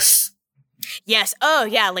covered X? Yes. Oh,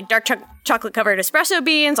 yeah, like dark chocolate covered espresso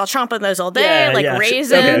beans. I'll chomp on those all day.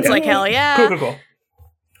 Raisins. Okay. Like, hell yeah. Cool.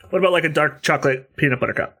 What about like a dark chocolate peanut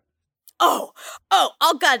butter cup? Oh,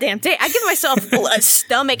 goddamn day. I give myself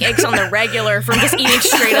stomach aches on the regular from just eating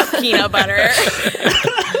straight up peanut butter.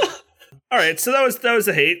 All right, so that was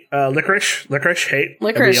a hate. Licorice, hate.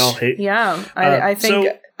 Licorice. We all hate. Yeah, I think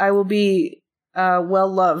I will be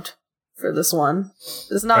well loved for this one.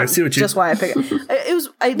 It's not just why I picked it.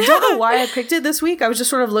 I don't know why I picked it this week. I was just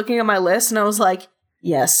sort of looking at my list and I was like,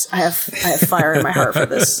 yes, I have fire in my heart for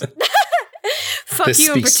this. Fuck this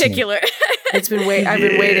you in particular. It's been I've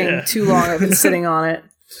been waiting too long. I've been sitting on it.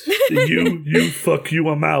 You fuck you,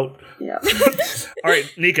 I'm out. Yeah. All right,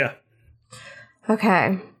 Nika.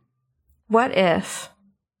 Okay. What if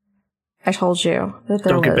I told you that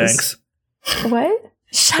there Don't get was... banks. What?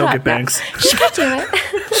 Shut Don't up. get banks. God damn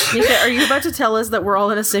it. Nika, are you about to tell us that we're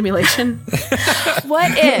all in a simulation?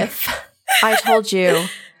 What if I told you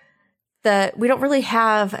that we don't really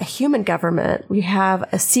have a human government? We have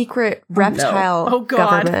a secret reptile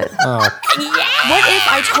government. Oh, What if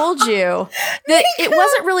I told you that it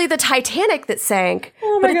wasn't really the Titanic that sank,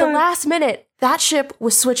 but at the last minute, that ship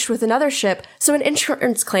was switched with another ship, so an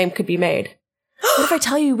insurance claim could be made? What if I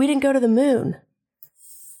tell you we didn't go to the moon?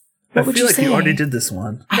 What would I feel like say? you already did this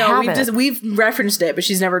one. No, we've referenced it, but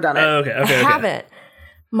she's never done it. Oh, okay. I haven't.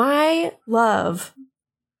 My love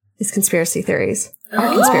is conspiracy theories.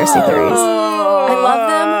 Conspiracy theories. I love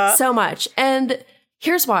them so much. And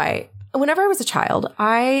here's why. Whenever I was a child,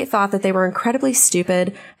 I thought that they were incredibly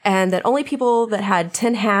stupid and that only people that had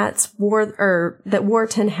tin hats wore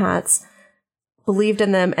tin hats believed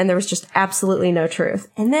in them, and there was just absolutely no truth.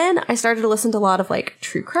 And then I started to listen to a lot of like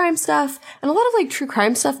true crime stuff, and a lot of like true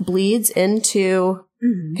crime stuff bleeds into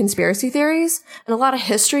conspiracy theories, and a lot of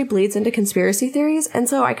history bleeds into conspiracy theories. And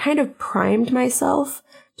so I kind of primed myself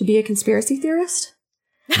to be a conspiracy theorist.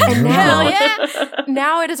 And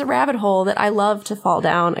now it is a rabbit hole that I love to fall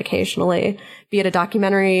down occasionally, be it a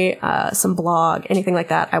documentary, some blog, anything like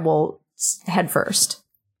that. I will head first.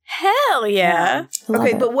 Hell yeah.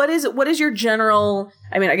 Okay, but what is your general,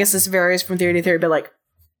 I mean, I guess this varies from theory to theory, but like,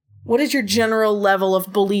 what is your general level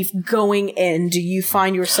of belief going in? Do you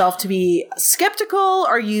find yourself to be skeptical?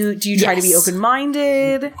 Do you try to be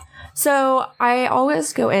open-minded? So I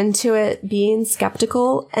always go into it being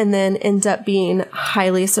skeptical and then end up being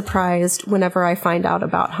highly surprised whenever I find out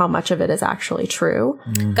about how much of it is actually true.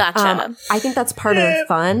 Gotcha. I think that's part of the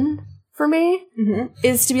fun for me,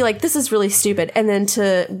 is to be like, this is really stupid. And then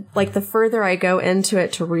to, like, the further I go into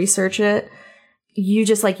it to research it, you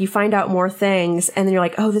just, like, you find out more things, and then you're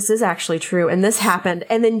like, oh, this is actually true, and this happened,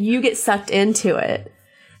 and then you get sucked into it.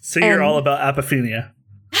 So you're all about apophenia.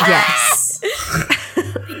 Yes.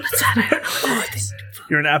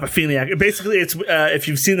 You're an apopheniac. Basically, it's if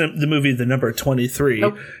you've seen the movie The Number 23,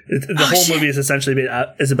 the whole movie is essentially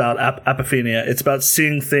about apophenia. It's about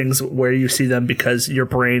seeing things where you see them because your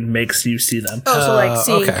brain makes you see them. Oh, so like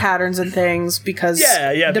seeing patterns and things because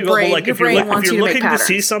the brain, like, your brain wants you to make patterns. If you're looking to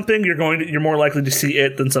see something, you're more likely to see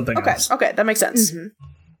it than something else. Okay, that makes sense.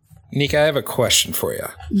 Nika, I have a question for you.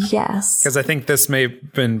 Yes. Because I think this may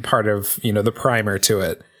have been part of, the primer to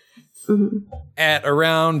it. At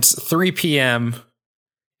around 3 p.m.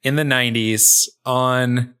 in the 90s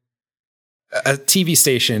on a TV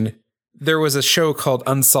station, there was a show called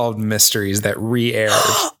Unsolved Mysteries that re-aired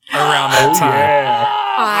around that time. Yeah.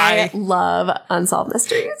 I love Unsolved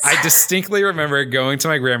Mysteries. I distinctly remember going to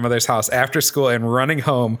my grandmother's house after school and running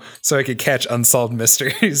home so I could catch Unsolved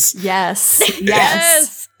Mysteries.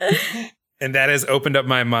 Yes. And that has opened up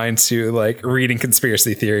my mind to like reading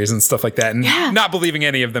conspiracy theories and stuff like that, and not believing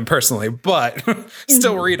any of them personally, but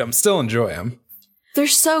still read them, still enjoy them. They're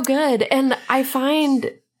so good. And I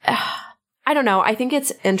find, I don't know, I think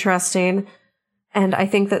it's interesting. And I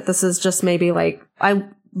think that this is just maybe like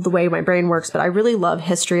the way my brain works, but I really love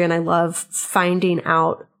history and I love finding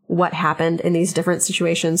out what happened in these different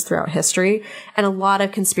situations throughout history. And a lot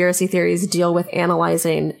of conspiracy theories deal with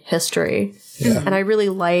analyzing history. Yeah. And I really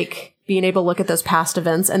like being able to look at those past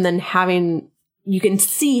events and then you can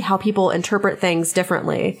see how people interpret things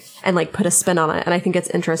differently and like put a spin on it. And I think it's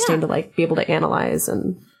interesting to like be able to analyze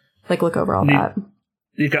and like look over all that.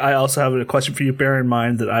 I also have a question for you. Bear in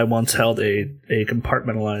mind that I once held a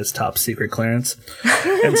compartmentalized top secret clearance.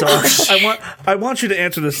 And so I want you to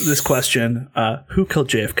answer this question. Who killed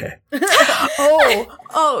JFK?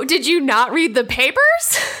 Oh, did you not read the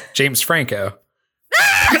papers? James Franco.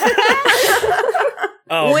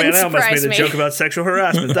 Oh, man, I almost made a joke about sexual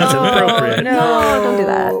harassment. That's inappropriate. No, don't do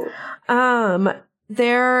that.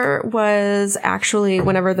 There was actually,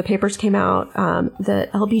 whenever the papers came out,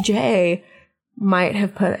 that LBJ might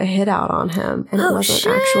have put a hit out on him. And it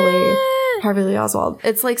wasn't actually Harvey Lee Oswald.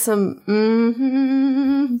 It's like some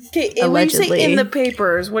Okay, when you say in the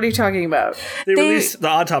papers, what are you talking about? They released the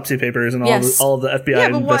autopsy papers and Yes. all of the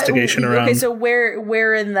FBI investigation around. Okay, so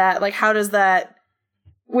where in that, like, how does that,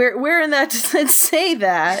 where in that does it say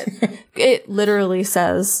that? It literally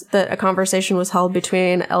says that a conversation was held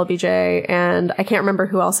between LBJ and I can't remember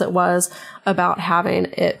who else it was about having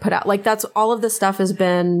it put out. Like, that's all of this stuff has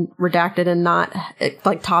been redacted and not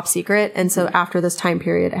like top secret. And so after this time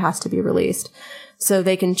period, it has to be released. So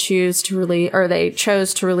they can choose to release, or they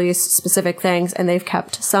chose to release specific things, and they've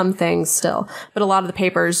kept some things still. But a lot of the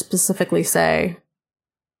papers specifically say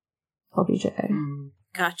LBJ.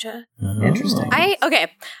 Gotcha. Interesting. I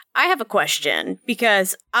have a question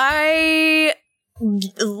because I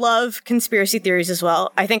love conspiracy theories as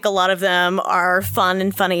well. I think a lot of them are fun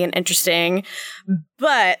and funny and interesting,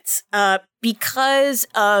 but because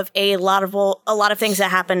of a lot of things that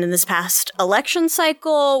happened in this past election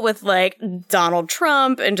cycle with like Donald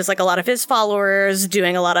Trump and just like a lot of his followers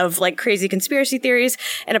doing a lot of like crazy conspiracy theories,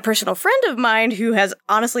 and a personal friend of mine who has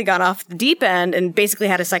honestly gone off the deep end and basically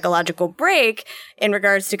had a psychological break in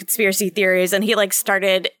regards to conspiracy theories, and he like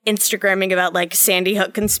started Instagramming about like Sandy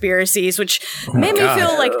Hook conspiracies, which made me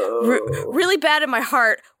feel like really bad in my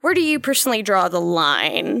heart. Where do you personally draw the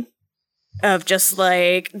line of just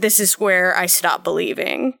like, this is where I stop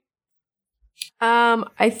believing?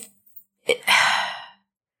 It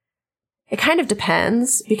kind of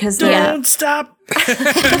depends because Don't stop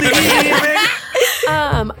believing.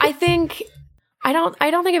 I think I don't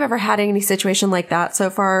think I've ever had any situation like that so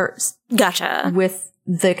far. Gotcha. With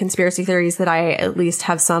the conspiracy theories that I at least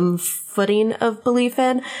have some footing of belief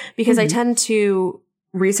in, because I tend to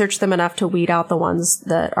research them enough to weed out the ones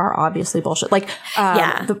that are obviously bullshit. Like,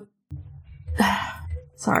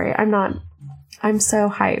 sorry, I'm so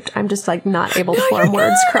hyped. I'm just like not able to form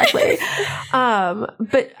words correctly.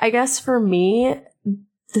 But I guess for me,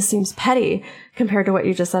 this seems petty compared to what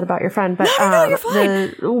you just said about your friend. But you're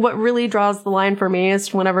fine. What really draws the line for me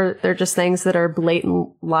is whenever they're just things that are blatant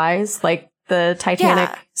lies, like the Titanic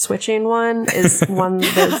switching one is one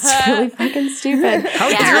that's really fucking stupid. How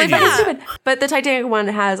It's dare really you? fucking stupid. But the Titanic one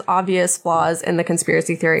has obvious flaws in the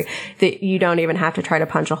conspiracy theory that you don't even have to try to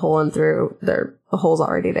punch a hole in through. The hole's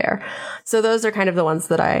already there. So those are kind of the ones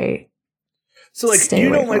that I So like, stay you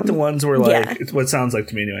away don't like from. the ones where like it's what it sounds like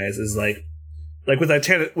to me anyways is like with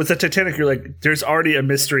the Titanic, you're like, there's already a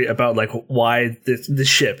mystery about like why the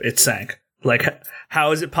ship it sank. Like,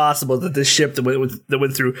 how is it possible that this ship that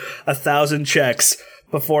went through 1,000 checks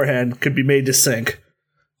beforehand could be made to sink?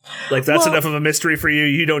 Like, that's enough of a mystery for you.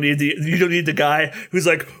 You don't need the guy who's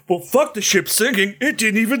like, well, fuck the ship sinking. It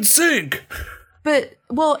didn't even sink. But,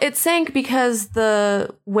 well, it sank because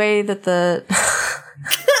the way that the...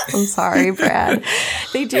 I'm sorry, Brad.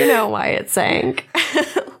 They do know why it sank.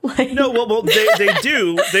 Like... No, well, they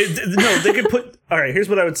do. They can put... All right, here's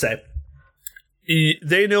what I would say.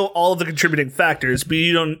 They know all of the contributing factors, but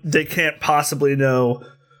they can't possibly know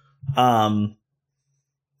the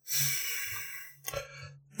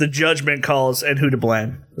judgment calls and who to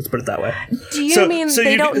blame. Let's put it that way. Do you mean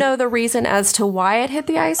they don't know the reason as to why it hit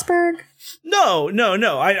the iceberg? No.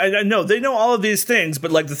 I know they know all of these things,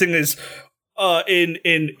 but like the thing is,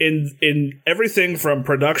 in everything from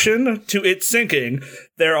production to it sinking,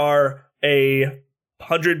 there are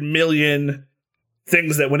 100 million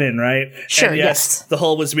things that went in, right? Sure. And yes, the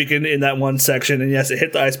hull was weakened in that one section, and yes, it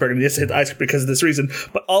hit the iceberg, and yes, it hit the iceberg because of this reason.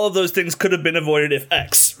 But all of those things could have been avoided if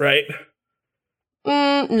X, right?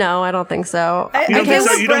 No, I don't think so. I You don't get think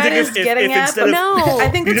so? what You don't Brad think is if getting at, instead but of no. I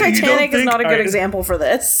think the You don't Titanic is think- not a good alright. example for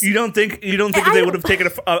this. you don't think if they would have taken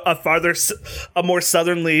a more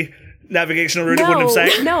southerly navigational route, it wouldn't have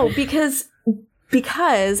sank? No, because,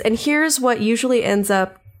 and here's what usually ends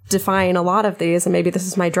up defying a lot of these, and maybe this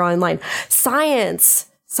is my drawing line. Science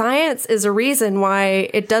is a reason why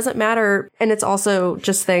it doesn't matter, and it's also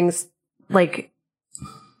just things like,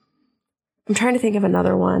 I'm trying to think of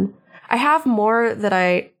another one. I have more that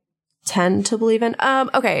I tend to believe in.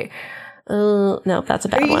 Okay. No, that's a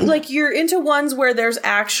bad one. Like, you're into ones where there's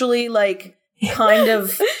actually like kind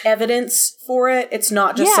of evidence for it. It's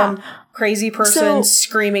not just some crazy person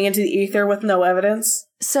screaming into the ether with no evidence.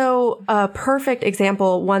 So a perfect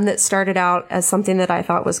example, one that started out as something that I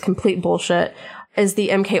thought was complete bullshit, is the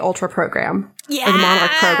MK Ultra program. Yeah. Or the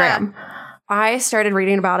Monarch program. I started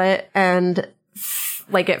reading about it, and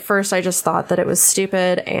like at first I just thought that it was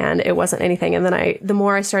stupid and it wasn't anything. And then the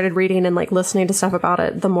more I started reading and like listening to stuff about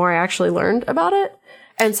it, the more I actually learned about it.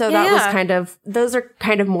 And so that was those are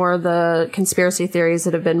kind of more the conspiracy theories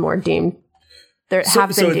that have been more deemed,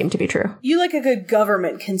 have been deemed to be true. You like a good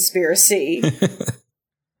government conspiracy.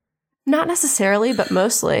 Not necessarily, but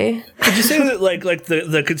mostly. Would you say that like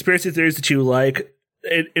the conspiracy theories that you like,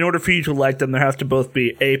 in order for you to like them, there have to both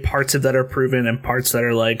be parts of that are proven and parts that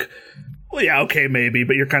are like, well, yeah, okay, maybe,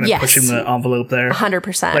 but you're kind of pushing the envelope there.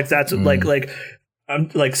 100%. Like that's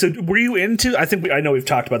like so. Were you into? I know we've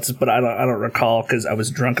talked about this, but I don't recall because I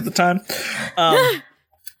was drunk at the time.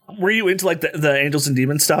 Were you into like the angels and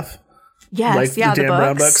demons stuff? Yes, like the Dan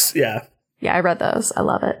Brown books. Yeah. Yeah, I read those. I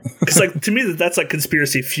love it. Because like to me, that's like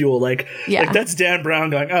conspiracy fuel. Like that's Dan Brown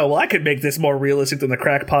going, oh well, I could make this more realistic than the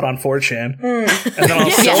crackpot on 4chan, and then I'll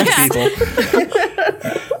sell it to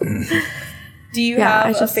people. Do you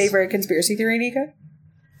have a favorite conspiracy theory, Nika?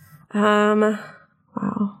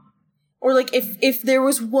 Wow. Or like if there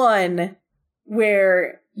was one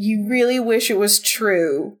where you really wish it was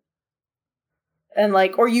true, and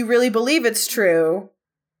like, or you really believe it's true.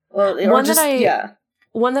 Well,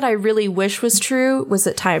 one that I really wish was true was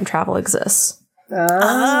that time travel exists. Like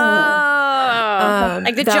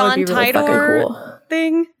the John Titor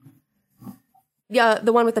thing. Yeah,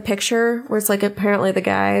 the one with the picture where it's like apparently the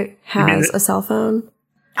guy has a cell phone.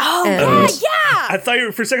 Oh, yeah. I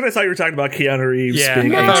thought for a second I thought you were talking about Keanu Reeves. Yeah,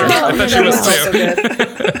 being I thought she was too.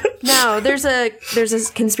 No, there's a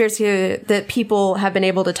conspiracy that people have been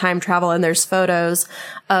able to time travel, and there's photos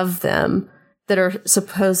of them that are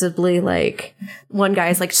supposedly like one guy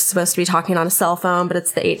is like supposed to be talking on a cell phone, but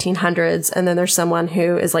it's the 1800s. And then there's someone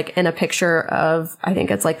who is like in a picture of, I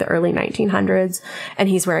think it's like the early 1900s, and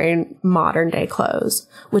he's wearing modern day clothes,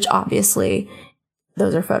 which obviously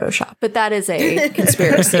those are Photoshop, but that is a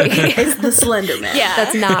conspiracy. It's the Slender Man. Yeah.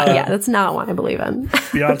 That's not what I believe in.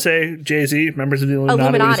 Beyonce, Jay-Z, members of the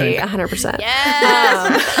Illuminati. 100%.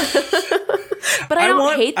 Yes. But I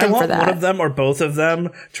don't hate them for that. I want one of them or both of them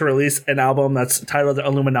to release an album that's titled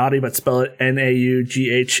Illuminati, but spell it Naughty.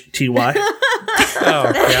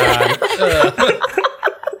 Oh, God.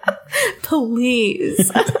 Please.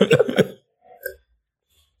 It's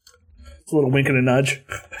a little wink and a nudge.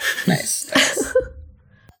 Nice.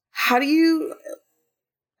 How do you...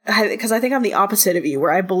 Because I think I'm the opposite of you,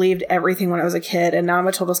 where I believed everything when I was a kid, and now I'm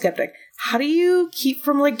a total skeptic. How do you keep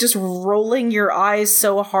from like just rolling your eyes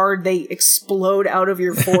so hard they explode out of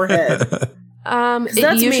your forehead?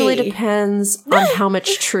 It usually depends on how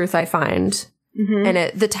much truth I find in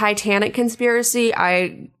it. The Titanic conspiracy,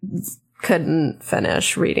 I couldn't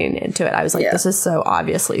finish reading into it. I was like, this is so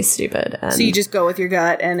obviously stupid. And so you just go with your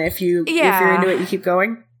gut, and if you're into it, you keep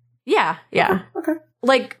going? Yeah. Okay.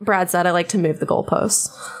 Like Brad said, I like to move the goalposts.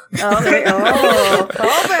 Okay. Oh,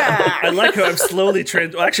 call back. I like how I've slowly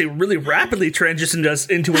really rapidly transitioned us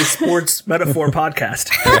into a sports metaphor podcast.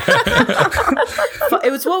 It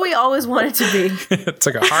was what we always wanted to be. It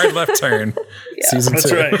took a hard left turn. Season 2.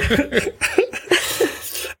 That's right.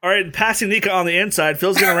 All right, passing Nika on the inside,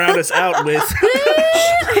 Phil's going to round us out with...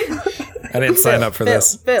 I didn't sign up for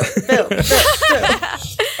this. Phil.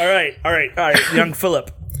 All right, young Philip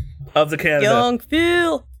of the Canada. Young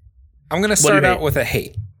Phil. I'm going to start out with a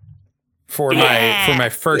hate for my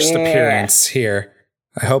first appearance here.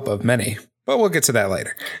 I hope of many, but we'll get to that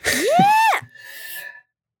later. Yeah.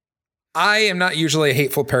 I am not usually a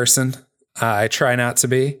hateful person. I try not to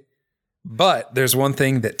be. But there's one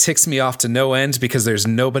thing that ticks me off to no end because there's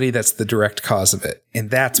nobody that's the direct cause of it. And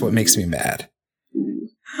that's what makes me mad.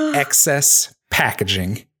 Excess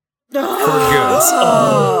packaging for goods.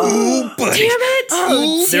 Oh, buddy. Damn it.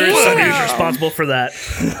 There is somebody who's responsible for that.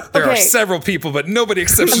 There are several people, but nobody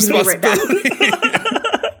accepts responsibility.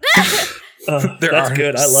 That's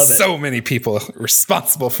good. I love it. So many people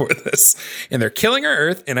responsible for this, and they're killing our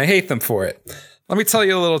earth, and I hate them for it. Let me tell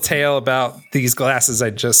you a little tale about these glasses I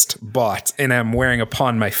just bought, and I'm wearing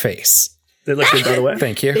upon my face. They look good, by the way.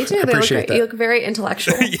 Thank you. They do. Appreciate that. You look very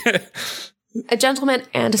intellectual. Yeah. A gentleman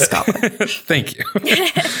and a scholar. Thank you.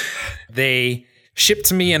 They shipped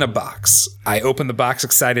to me in a box. I opened the box,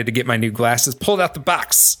 excited to get my new glasses, pulled out the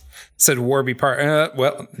box, said Warby Parker.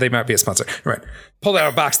 Well, they might be a sponsor. Right. Pulled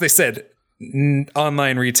out a box. They said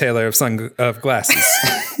online retailer of glasses.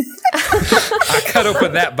 I cut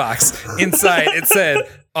open that box. Inside it said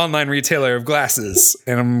online retailer of glasses.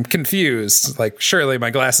 And I'm confused. Like, surely my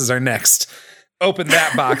glasses are next. Opened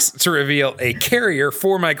that box to reveal a carrier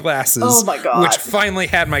for my glasses. Oh my God. Which finally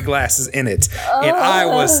had my glasses in it. And I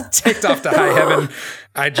was ticked off to high heaven.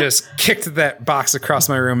 I just kicked that box across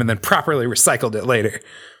my room and then properly recycled it later.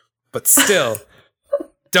 But still,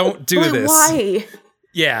 don't do this. Why?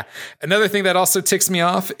 Yeah. Another thing that also ticks me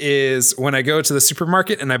off is when I go to the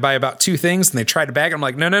supermarket and I buy about 2 things and they try to bag it. I'm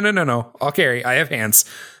like, no. I'll carry. I have hands.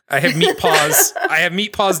 I have meat paws. I have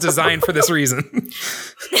meat paws designed for this reason.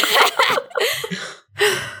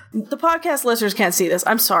 The podcast listeners can't see this.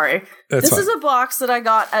 I'm sorry. That's this fine. is a box that I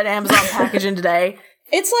got at Amazon packaging today.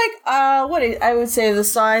 It's like, I would say the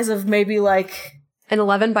size of maybe like... An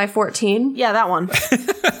 11 by 14? Yeah, that one.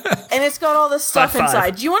 And it's got all this stuff 5'5".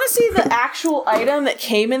 inside. Do you want to see the actual item that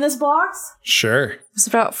came in this box? Sure. It's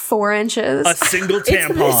about 4 inches. A single It's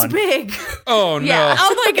tampon. this big. Oh, no. Yeah.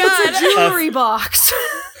 Oh my It's a god. jewelry box.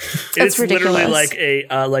 It's literally ridiculous.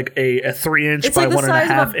 like a 3-inch It's by like the size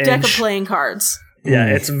 1.5 of a deck of inch. playing cards. Yeah,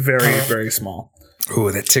 it's very, very small.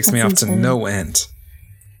 Ooh, that ticks me off to no end.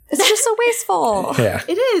 It's just so wasteful. Yeah.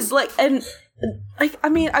 It is like, and like, I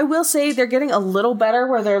mean, I will say they're getting a little better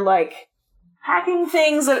where they're like packing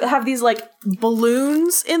things that have these like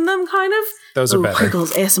balloons in them, kind of. Those are Ooh, better.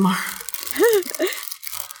 Crickles ASMR.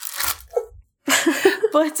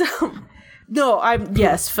 But no,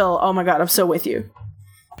 yes, Phil. Oh my god, I'm so with you.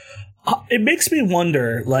 It makes me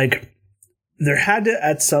wonder, like, there had to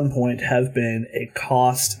at some point have been a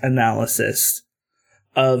cost analysis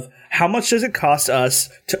of how much does it cost us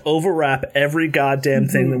to overwrap every goddamn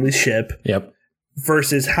thing that we ship Yep.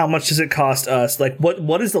 versus how much does it cost us? Like,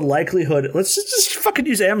 what is the likelihood? Let's just fucking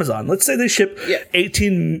use Amazon. Let's say they ship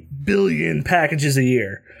 18 billion packages a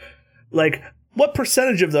year. Like, what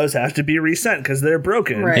percentage of those have to be resent because they're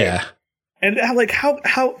broken? Right. Yeah. And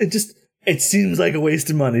how it seems like a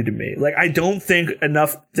waste of money to me. Like, I don't think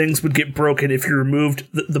enough things would get broken if you removed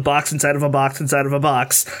the box inside of a box inside of a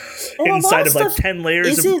box inside of like 10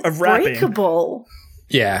 layers of wrapping. Breakable.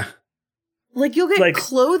 Yeah. Like you'll get Like-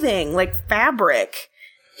 clothing, like fabric,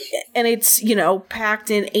 and it's,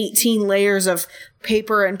 packed in 18 layers of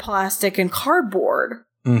paper and plastic and cardboard.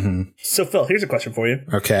 Mm-hmm. So, Phil, here's a question for you.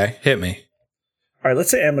 Okay. Hit me. All right,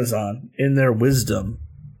 let's say Amazon, in their wisdom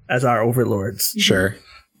as our overlords, Sure.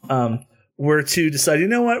 were to decide, you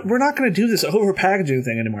know what, we're not going to do this over packaging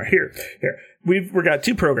thing anymore. Here, we've got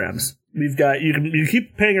 2 programs. We've got you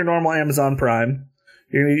keep paying your normal Amazon Prime.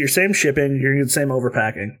 You're gonna get your same shipping. You're gonna get the same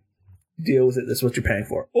overpacking. Deal with it. This is what you're paying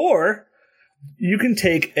for. Or you can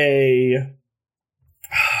take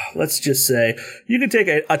let's just say you can take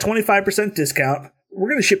a 25% discount. We're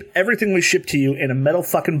going to ship everything we ship to you in a metal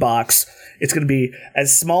fucking box. It's going to be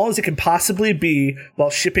as small as it can possibly be while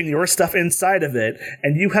shipping your stuff inside of it,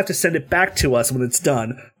 and you have to send it back to us when it's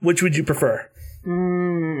done. Which would you prefer?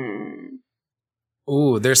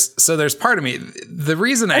 Ooh, there's part of me. The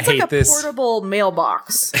reason It's I like hate a this. portable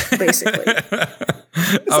mailbox, basically.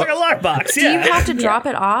 It's like a lockbox, Do yeah. you have to drop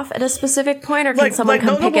it off at a specific point, or can someone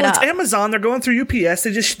come pick it up? It's Amazon. They're going through UPS.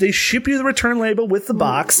 They ship you the return label with the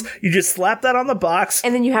box. You just slap that on the box.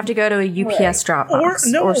 And then you have to go to a UPS drop box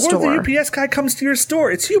or store. The UPS guy comes to your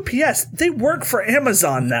store. It's UPS. They work for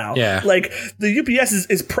Amazon now. Yeah. Like, the UPS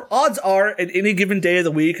is odds are at any given day of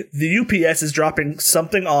the week, the UPS is dropping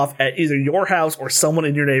something off at either your house or someone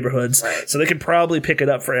in your neighborhoods. So they can probably pick it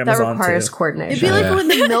up for That Amazon requires too. coordination. It'd be like when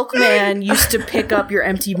the milkman used to pick up your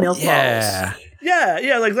empty milk bottles. Yeah.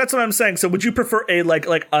 Yeah, like that's what I'm saying. So would you prefer like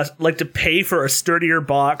to pay for a sturdier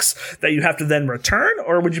box that you have to then return,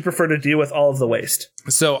 or would you prefer to deal with all of the waste?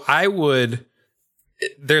 So I would.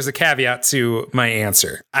 There's a caveat to my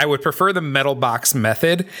answer. I would prefer the metal box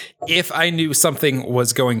method if I knew something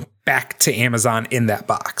was going back to Amazon in that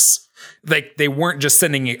box. Like they weren't just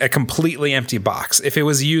sending a completely empty box. If it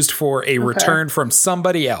was used for a return from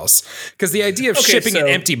somebody else, because the idea of shipping an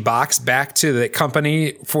empty box back to the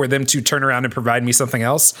company for them to turn around and provide me something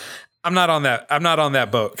else, I'm not on that. I'm not on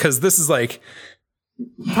that boat, because this is like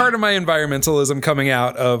part of my environmentalism coming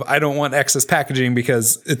out of I don't want excess packaging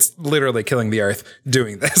because it's literally killing the earth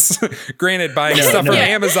doing this. Granted, buying stuff from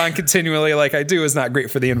Amazon continually like I do is not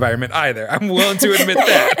great for the environment either. I'm willing to admit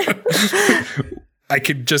that. I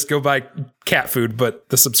could just go buy cat food, but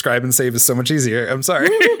the subscribe and save is so much easier. I'm sorry.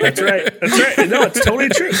 That's right. No, it's totally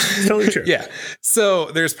true. It's totally true. Yeah. So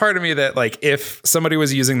there's part of me that like if somebody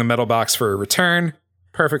was using the metal box for a return,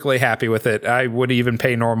 perfectly happy with it. I would even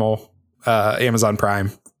pay normal Amazon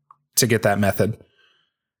Prime to get that method.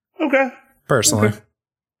 Okay. Personally. Okay.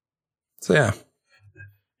 So yeah.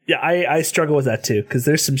 Yeah, I struggle with that too, because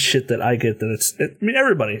there's some shit that I get that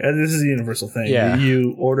everybody, this is a universal thing. Yeah.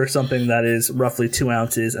 You order something that is roughly 2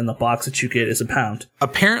 ounces and the box that you get is a pound.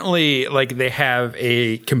 Apparently, like they have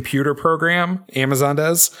a computer program, Amazon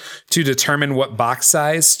does, to determine what box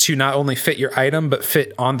size to not only fit your item, but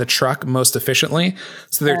fit on the truck most efficiently.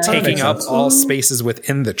 So they're taking up all spaces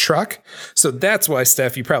within the truck. So that's why,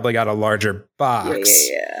 Steph, you probably got a larger box.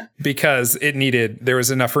 Yeah. Because there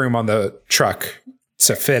was enough room on the truck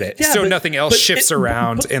to fit it. Yeah, so but- nothing else but shifts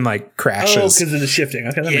around and like Oh, crashes. because of the shifting.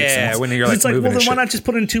 Okay, that makes sense. When you're like It's like, moving well, then and why shit. not just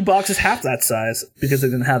put in 2 boxes half that size? Because they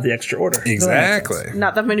didn't have the extra order. Exactly.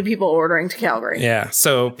 Not that many people ordering to Calgary. Yeah.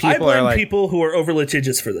 So I people blame are like, people who are over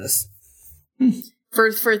litigious for this.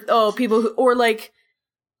 For people who, or like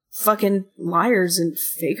fucking liars and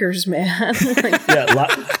fakers, man. Like,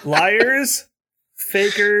 Yeah, liars,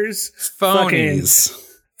 fakers, phonies.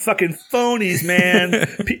 fucking phonies, man.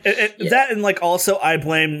 That and like also I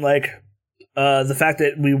blame like the fact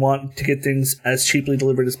that we want to get things as cheaply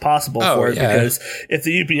delivered as possible for it, because if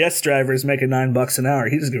the UPS driver is making $9 an hour,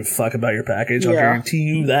 he doesn't give a fuck about your package. I'll guarantee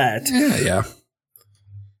you that.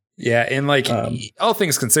 Yeah, and like all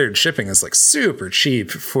things considered, shipping is like super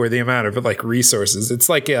cheap for the amount of like resources. It's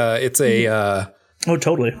like Oh,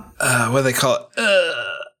 totally. What do they call it?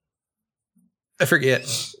 I forget.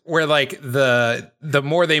 Where like the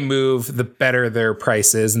more they move, the better their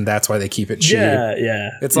price is, and that's why they keep it cheap. Yeah.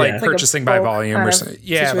 It's like purchasing by volume or something.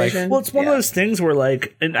 Yeah, like situation. Well, it's one of those things where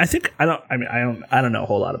like, and I don't know a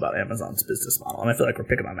whole lot about Amazon's business model, and I feel like we're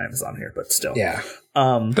picking on Amazon here, but still. yeah.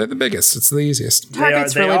 They're the biggest. It's the easiest.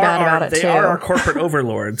 Target's really bad about it They too. are our corporate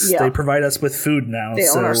overlords. Yeah. They provide us with food now, They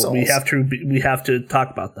own our so we souls. have to talk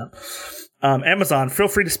about them. Amazon, feel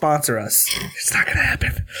free to sponsor us. It's not going to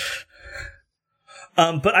happen.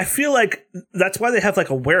 But I feel like that's why they have like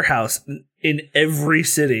a warehouse in every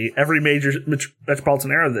city, every major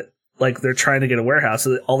metropolitan area that like they're trying to get a warehouse.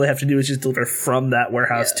 So that all they have to do is just deliver from that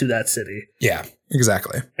warehouse to that city. Yeah,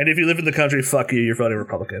 exactly. And if you live in the country, fuck you, you're voting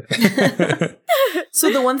Republican.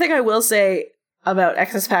 So the one thing I will say about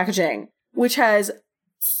excess packaging, which has,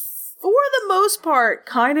 for the most part,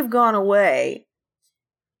 kind of gone away,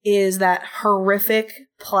 is that horrific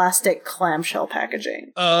plastic clamshell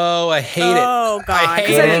packaging. Oh, I hate it. Oh, God. I hate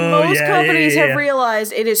Because I it. think most companies yeah. have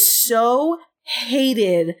realized it is so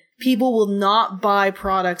hated. People will not buy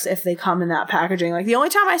products if they come in that packaging. Like the only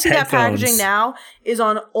time I see that Headphones. packaging now is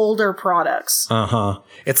on older products.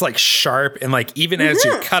 It's like sharp, and like even as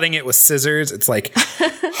you're cutting it with scissors, it's like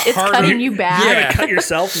It's harder. cutting you back. You gotta cut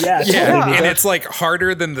yourself? Yeah. Yeah, totally. and it's like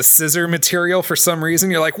harder than the scissor material for some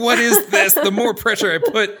reason. You're like, what is this? The more pressure I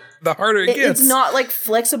put, the harder it gets. It's not like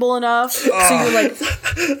flexible enough. So you're like,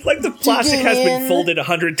 Like the plastic has been in. folded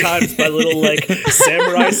 100 times by little like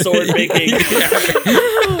samurai sword making.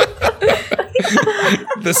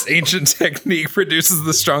 This ancient technique produces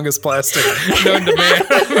the strongest plastic known to man.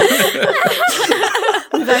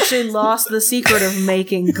 we've actually lost the secret of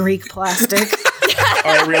making Greek plastic.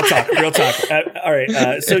 All right, real talk. All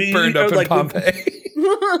right, so you Burned up in like Pompeii.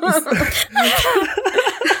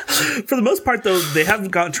 for the most part, though, they haven't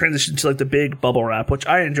gotten transitioned to like the big bubble wrap, which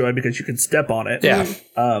I enjoy because you can step on it. Yeah.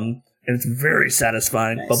 And it's very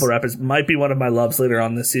satisfying. Nice. Bubble wrap might be one of my loves later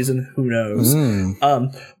on this season. Who knows?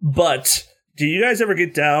 But do you guys ever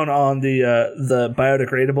get down on the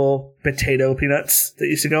biodegradable potato peanuts that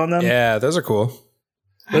used to go on them? Yeah, those are cool.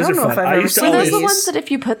 Those I don't are know fun. if I've I ever used to seen Are those always. the ones that if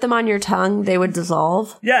you put them on your tongue, they would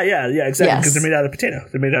dissolve? Yeah, exactly. Because Yes. they're made out of potato.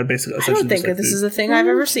 They're made out of basically. I don't think that this is a thing I've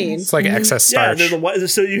ever seen. It's like excess Yeah, starch. they're the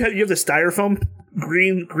so you have the styrofoam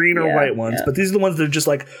green or Yeah, white ones, yeah. but these are the ones that are just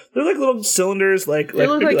like they're like little cylinders, like They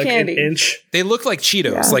look maybe like like candy. an inch. They look like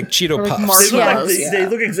Cheetos, like Cheeto Or like Puffs. They look, Marshmallows. like, they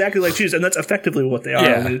look exactly like cheese, and that's effectively what they are.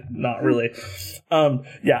 Yeah. Only not really.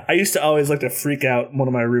 Yeah, I used to always like to freak out one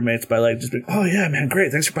of my roommates by like just being, "Oh yeah, man,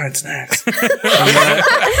 great, thanks for buying snacks," and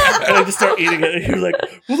I just start eating it, and you're like,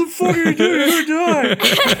 "What the fuck are you doing? You're gonna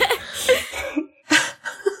die!"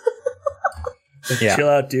 Like, Yeah. chill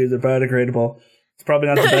out, dude. They're biodegradable. It's probably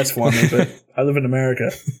not the best for me, but I live in America.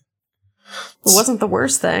 It wasn't the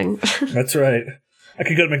worst thing. That's right. I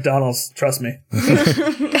could go to McDonald's. Trust me.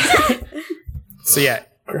 So yeah,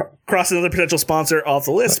 Cross another potential sponsor off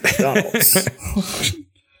the list. McDonald's.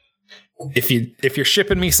 if you're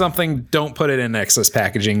shipping me something, don't put it in excess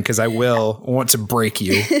packaging because I will want to break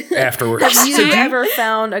you afterwards. Have you ever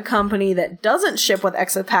found a company that doesn't ship with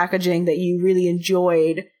excess packaging that you really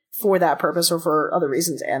enjoyed for that purpose or for other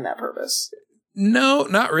reasons and that purpose? No,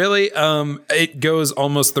 not really. It goes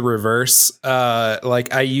almost the reverse.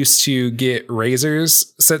 Like I used to get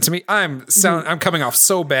razors sent to me. I'm coming off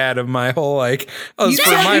so bad of my whole like You for just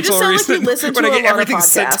sound mindful like you reason listen when to I a get lot of everything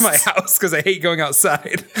sent to my podcasts. house because I hate going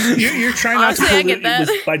outside. You're trying not to Honestly, I pollute get that.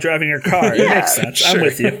 by driving your car. It makes sense. I'm Sure.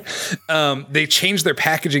 with you. They changed their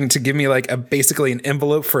packaging to give me like basically an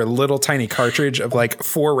envelope for a little tiny cartridge of like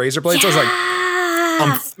 4 razor blades. I was like,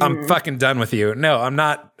 I'm fucking done with you. No, I'm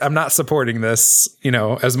not supporting this,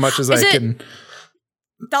 as much as Is I it can.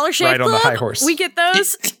 Dollar Shave Ride on the Club? high horse. We get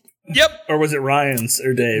those. Yep. Or was it Ryan's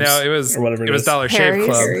or Dave's? No, it was or whatever it was is. Dollar Shave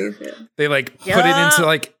Club. Harry's. They like put it into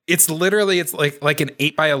like it's like an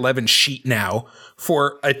 8x11 sheet now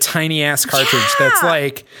for a tiny ass cartridge that's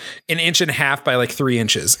like an inch and a half by like 3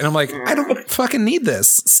 inches. And I'm like, I don't fucking need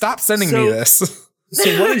this. Stop sending me this.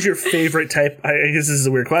 So what is your favorite type? I guess this is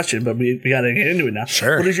a weird question, but we got to get into it now.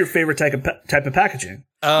 Sure. What is your favorite type of packaging?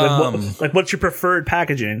 Like what's your preferred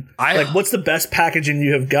packaging? What's the best packaging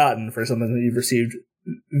you have gotten for something that you've received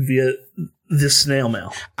via the snail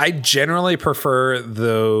mail? I generally prefer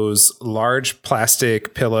those large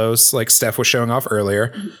plastic pillows like Steph was showing off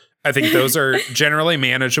earlier. I think those are generally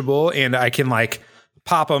manageable and I can like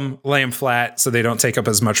pop them, lay them flat so they don't take up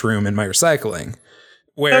as much room in my recycling.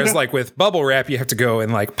 Whereas like with bubble wrap, you have to go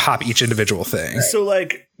and like pop each individual thing. So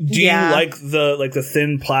like, do you like the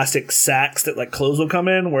thin plastic sacks that like clothes will come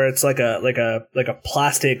in, where it's like a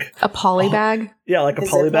plastic poly bag? Yeah, like a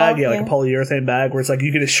poly bag. Yeah, like a polyurethane bag where it's like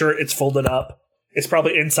you get a shirt, it's folded up. It's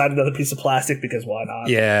probably inside another piece of plastic because why not?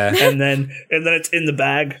 Yeah, and then it's in the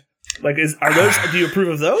bag. Like, are those? Do you approve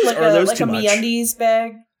of those? Or are those too much? Like a MeUndies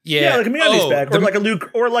bag. Yeah, like a MeUndies bag,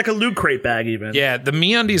 or like a Loot Crate bag, even. Yeah, the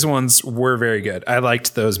MeUndies ones were very good. I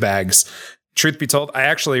liked those bags. Truth be told, I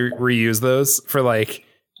actually reuse those for like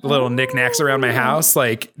little knickknacks around my house,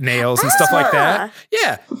 like nails and stuff like that.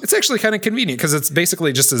 Yeah, it's actually kind of convenient because it's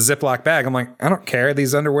basically just a Ziploc bag. I'm like, I don't care.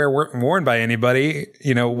 These underwear weren't worn by anybody,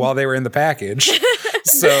 while they were in the package.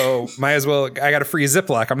 So might as well. I got a free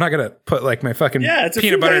Ziploc. I'm not gonna put like my fucking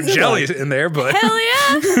peanut butter and jelly in there, but hell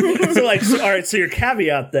yeah. All right. So your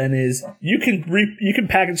caveat then is you can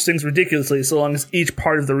package things ridiculously so long as each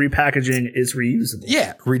part of the repackaging is reusable.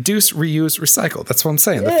 Yeah, reduce, reuse, recycle. That's what I'm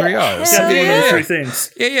saying. The 3 R's. Yeah. 3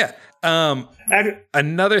 things. Yeah.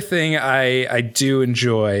 Another thing I do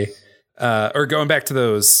enjoy, or going back to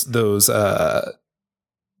those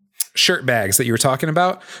shirt bags that you were talking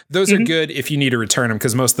about, those are good if you need to return them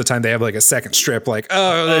because most of the time they have like a second strip like,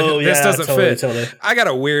 this doesn't fit. Totally. I got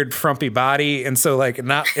a weird frumpy body and so like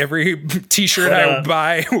not every t-shirt I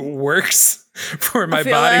buy works for my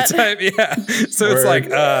body type. Yeah. So it's like,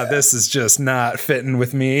 this is just not fitting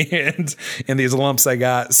with me and these lumps I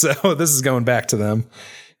got. So this is going back to them.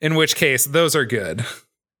 In which case, those are good.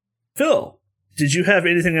 Phil, did you have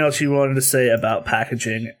anything else you wanted to say about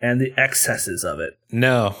packaging and the excesses of it?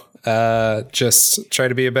 No. Just try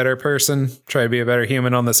to be a better person. Try to be a better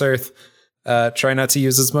human on this earth. Try not to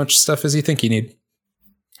use as much stuff as you think you need.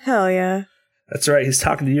 Hell yeah. That's right. He's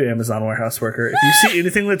talking to you, Amazon warehouse worker. If you see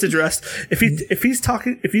anything that's addressed, if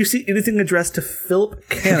you see anything addressed to Philip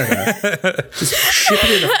Canada, just ship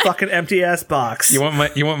it in a fucking empty ass box. You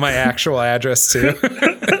want my actual address too?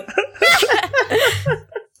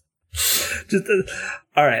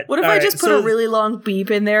 All right. What if I just put a really long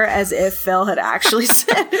beep in there as if Phil had actually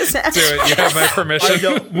said his address? Do it. You have my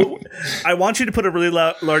permission. I want you to put a really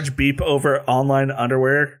large beep over online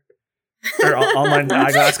underwear or online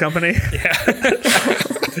eyeglass company. Yeah.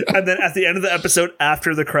 And then at the end of the episode,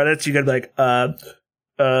 after the credits, you gotta be like,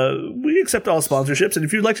 we accept all sponsorships, and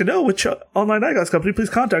if you'd like to know which online eyeglass company, please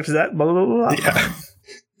contact us at blah blah blah blah. Yeah.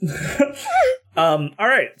 All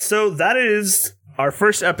right. So that is our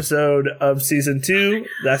first episode of season 2.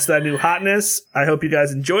 That's that new hotness. I hope you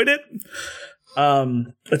guys enjoyed it.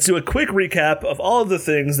 Let's do a quick recap of all of the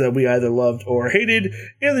things that we either loved or hated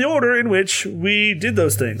in the order in which we did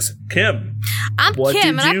those things. Kim, what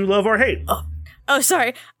did you love or hate? Oh,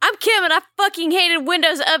 sorry. I'm Kim, and I fucking hated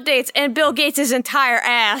Windows updates and Bill Gates' entire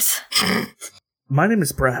ass. My name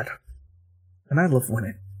is Brad, and I love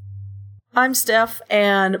winning. I'm Steph,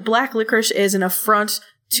 and black licorice is an affront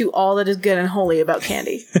to all that is good and holy about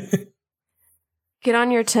candy. Get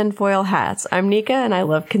on your tinfoil hats. I'm Nika, and I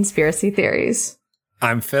love conspiracy theories.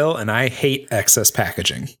 I'm Phil, and I hate excess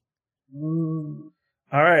packaging. All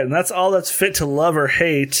right, and that's all that's fit to love or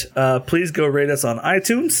hate. Please go rate us on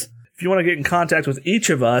iTunes. If you want to get in contact with each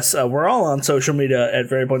of us, we're all on social media at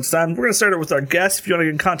various points in time. We're going to start it with our guests. If you want to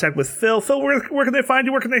get in contact with Phil, where can they find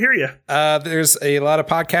you? Where can they hear you? There's a lot of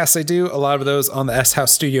podcasts I do, a lot of those on the S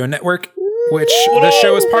House Studio Network, which this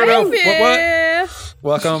show is part of. What?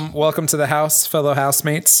 Welcome to the house, fellow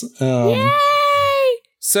housemates. Yay!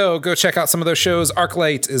 So go check out some of those shows.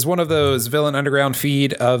 Arclight is one of those. Villain Underground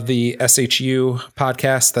feed of the SHU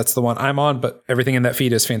podcast. That's the one I'm on, but everything in that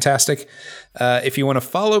feed is fantastic. If you want to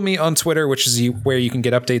follow me on Twitter, which is where you can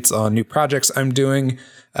get updates on new projects I'm doing,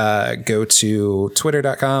 go to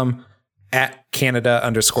twitter.com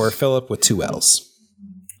 @Canada_Philip with 2 L's.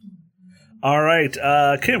 All right.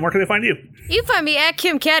 Kim, where can they find you? You can find me at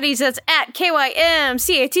Kim Caddies. That's at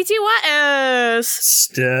KYMCATTYS.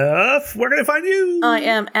 Steph, where can they find you? I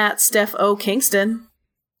am at Steph O. Kingston.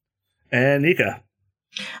 And Nika.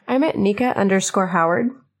 I'm at Nika_Howard.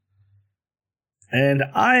 And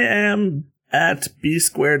I am at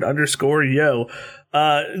B²_yo.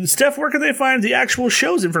 Steph, where can they find the actual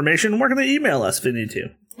show's information? Where can they email us if they need to?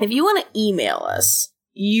 If you want to email us,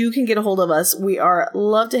 you can get a hold of us. We are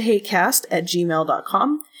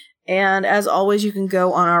lovetohatecast@gmail.com. And as always, you can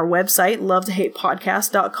go on our website,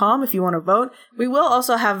 lovetohatepodcast.com, if you want to vote. We will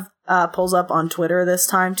also have polls up on Twitter this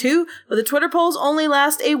time, too. But the Twitter polls only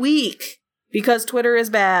last a week because Twitter is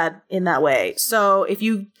bad in that way. So if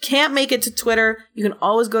you can't make it to Twitter, you can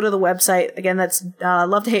always go to the website. Again, that's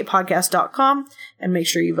lovetohatepodcast.com, and make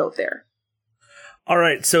sure you vote there. All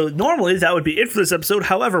right, so normally that would be it for this episode.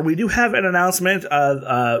 However, we do have an announcement.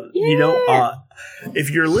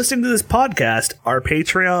 If you're listening to this podcast, our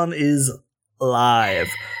Patreon is live.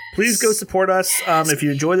 Please go support us. If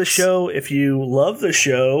you enjoy the show, if you love the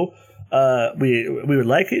show, we would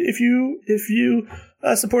like it if you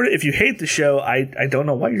support it. If you hate the show, I don't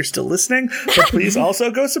know why you're still listening, but please also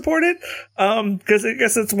go support it. Because I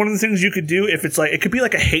guess that's one of the things you could do if it's like, it could be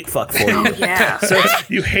like a hate fuck for you. Yeah. So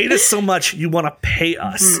you hate us so much, you want to pay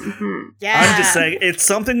us. Mm-hmm. Yeah. I'm just saying, it's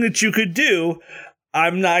something that you could do.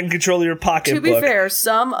 I'm not in control of your pocketbook. To be fair,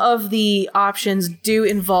 some of the options do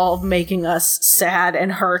involve making us sad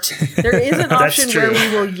and hurt. There is an option where we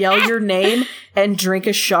will yell your name and drink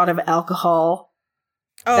a shot of alcohol.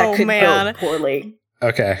 That could go poorly.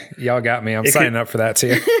 Okay, y'all got me. I'm signing up for that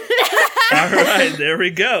too. All right, there we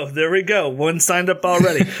go. One signed up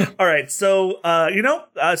already. All right, so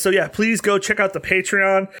please go check out the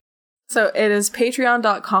Patreon. So it is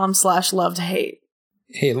patreon.com/lovetohate.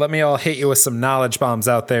 Hey, let me all hit you with some knowledge bombs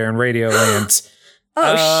out there in radio land. Shit!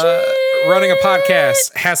 Running a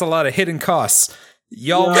podcast has a lot of hidden costs.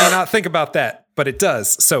 Y'all may not think about that, but it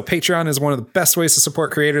does. So Patreon is one of the best ways to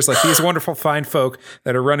support creators like these wonderful fine folk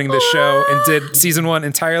that are running this show and did season 1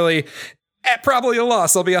 entirely at probably a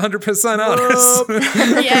loss. I'll be 100% honest.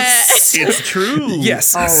 Yes. It's true.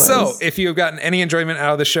 Yes. Always. So if you have gotten any enjoyment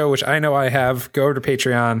out of the show, which I know I have, go over to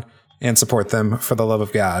Patreon and support them for the love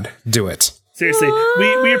of God. Do it. Seriously,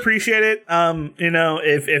 we appreciate it.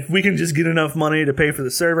 If we can just get enough money to pay for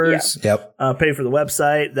the servers, pay for the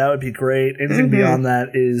website, that would be great. Anything beyond that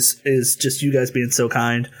is just you guys being so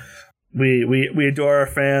kind. We adore our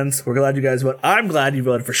fans. We're glad you guys voted. I'm glad you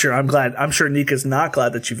voted for sure. I'm sure Nika's not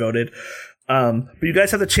glad that you voted. But you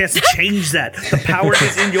guys have the chance to change that. The power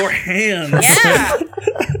is in your hands. Yeah.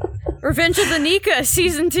 Revenge of the Nika,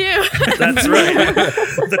 season 2. That's right.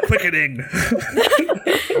 The quickening.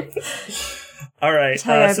 All right. That's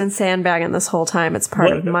how I've been sandbagging this whole time. It's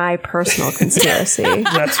part of my personal conspiracy.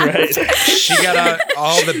 That's right. She got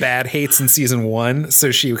all the bad hates in season 1, so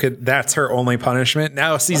that's her only punishment.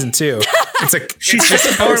 Now season 2, it's like she's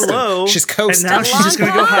just low. She's coasting. And now she's just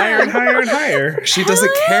going to go higher and higher and higher. She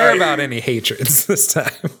doesn't care about any hatreds this time.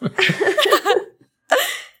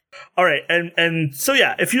 All right, and so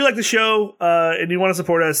yeah, if you like the show and you want to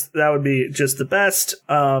support us, that would be just the best.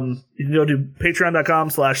 You can go to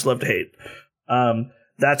patreon.com/lovetohate.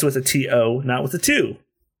 That's with a T-O, not with a 2.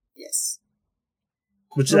 Yes.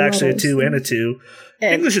 Which is actually a 2 and a 2.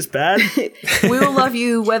 English is bad. We will love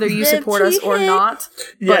you whether you support us or not.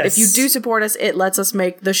 But if you do support us, it lets us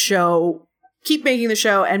make the show, keep making the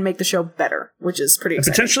show, and make the show better, which is pretty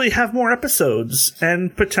exciting. Potentially have more episodes,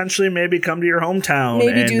 and potentially maybe come to your hometown.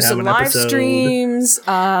 Maybe and do have some an live episode. streams.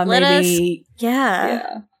 Let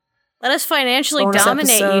us financially Bonus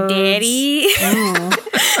dominate episodes. you, Daddy.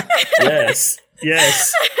 Yes.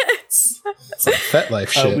 It's like Fet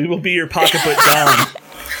Life shit. We will be your pocketbook Dom.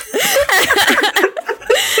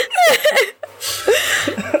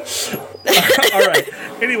 All right.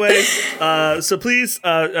 Anyways, so please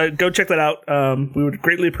go check that out. We would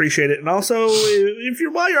greatly appreciate it. And also,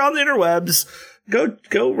 while you're on the interwebs,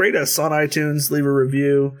 go rate us on iTunes, leave a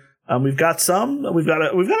review. We've got some. We've got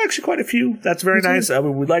actually quite a few. That's very nice.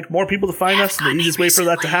 We'd like more people to find us. The easiest way for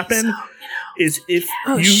that to happen is if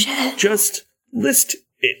you just list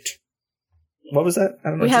it. What was that? I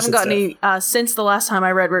don't know. We haven't got any since the last time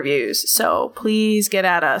I read reviews, so please get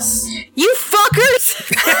at us. You fuckers!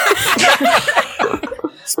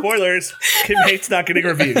 Spoilers. Kim hates not getting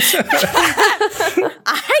reviews.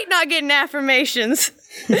 I hate not getting affirmations.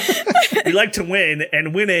 We like to win,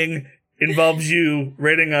 and winning involves you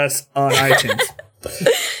rating us on iTunes.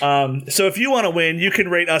 So if you want to win, you can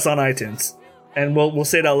rate us on iTunes, and we'll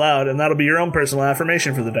say it out loud, and that'll be your own personal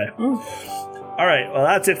affirmation for the day. All right, well,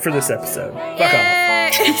 that's it for this episode. Fuck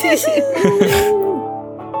off.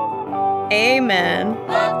 Amen.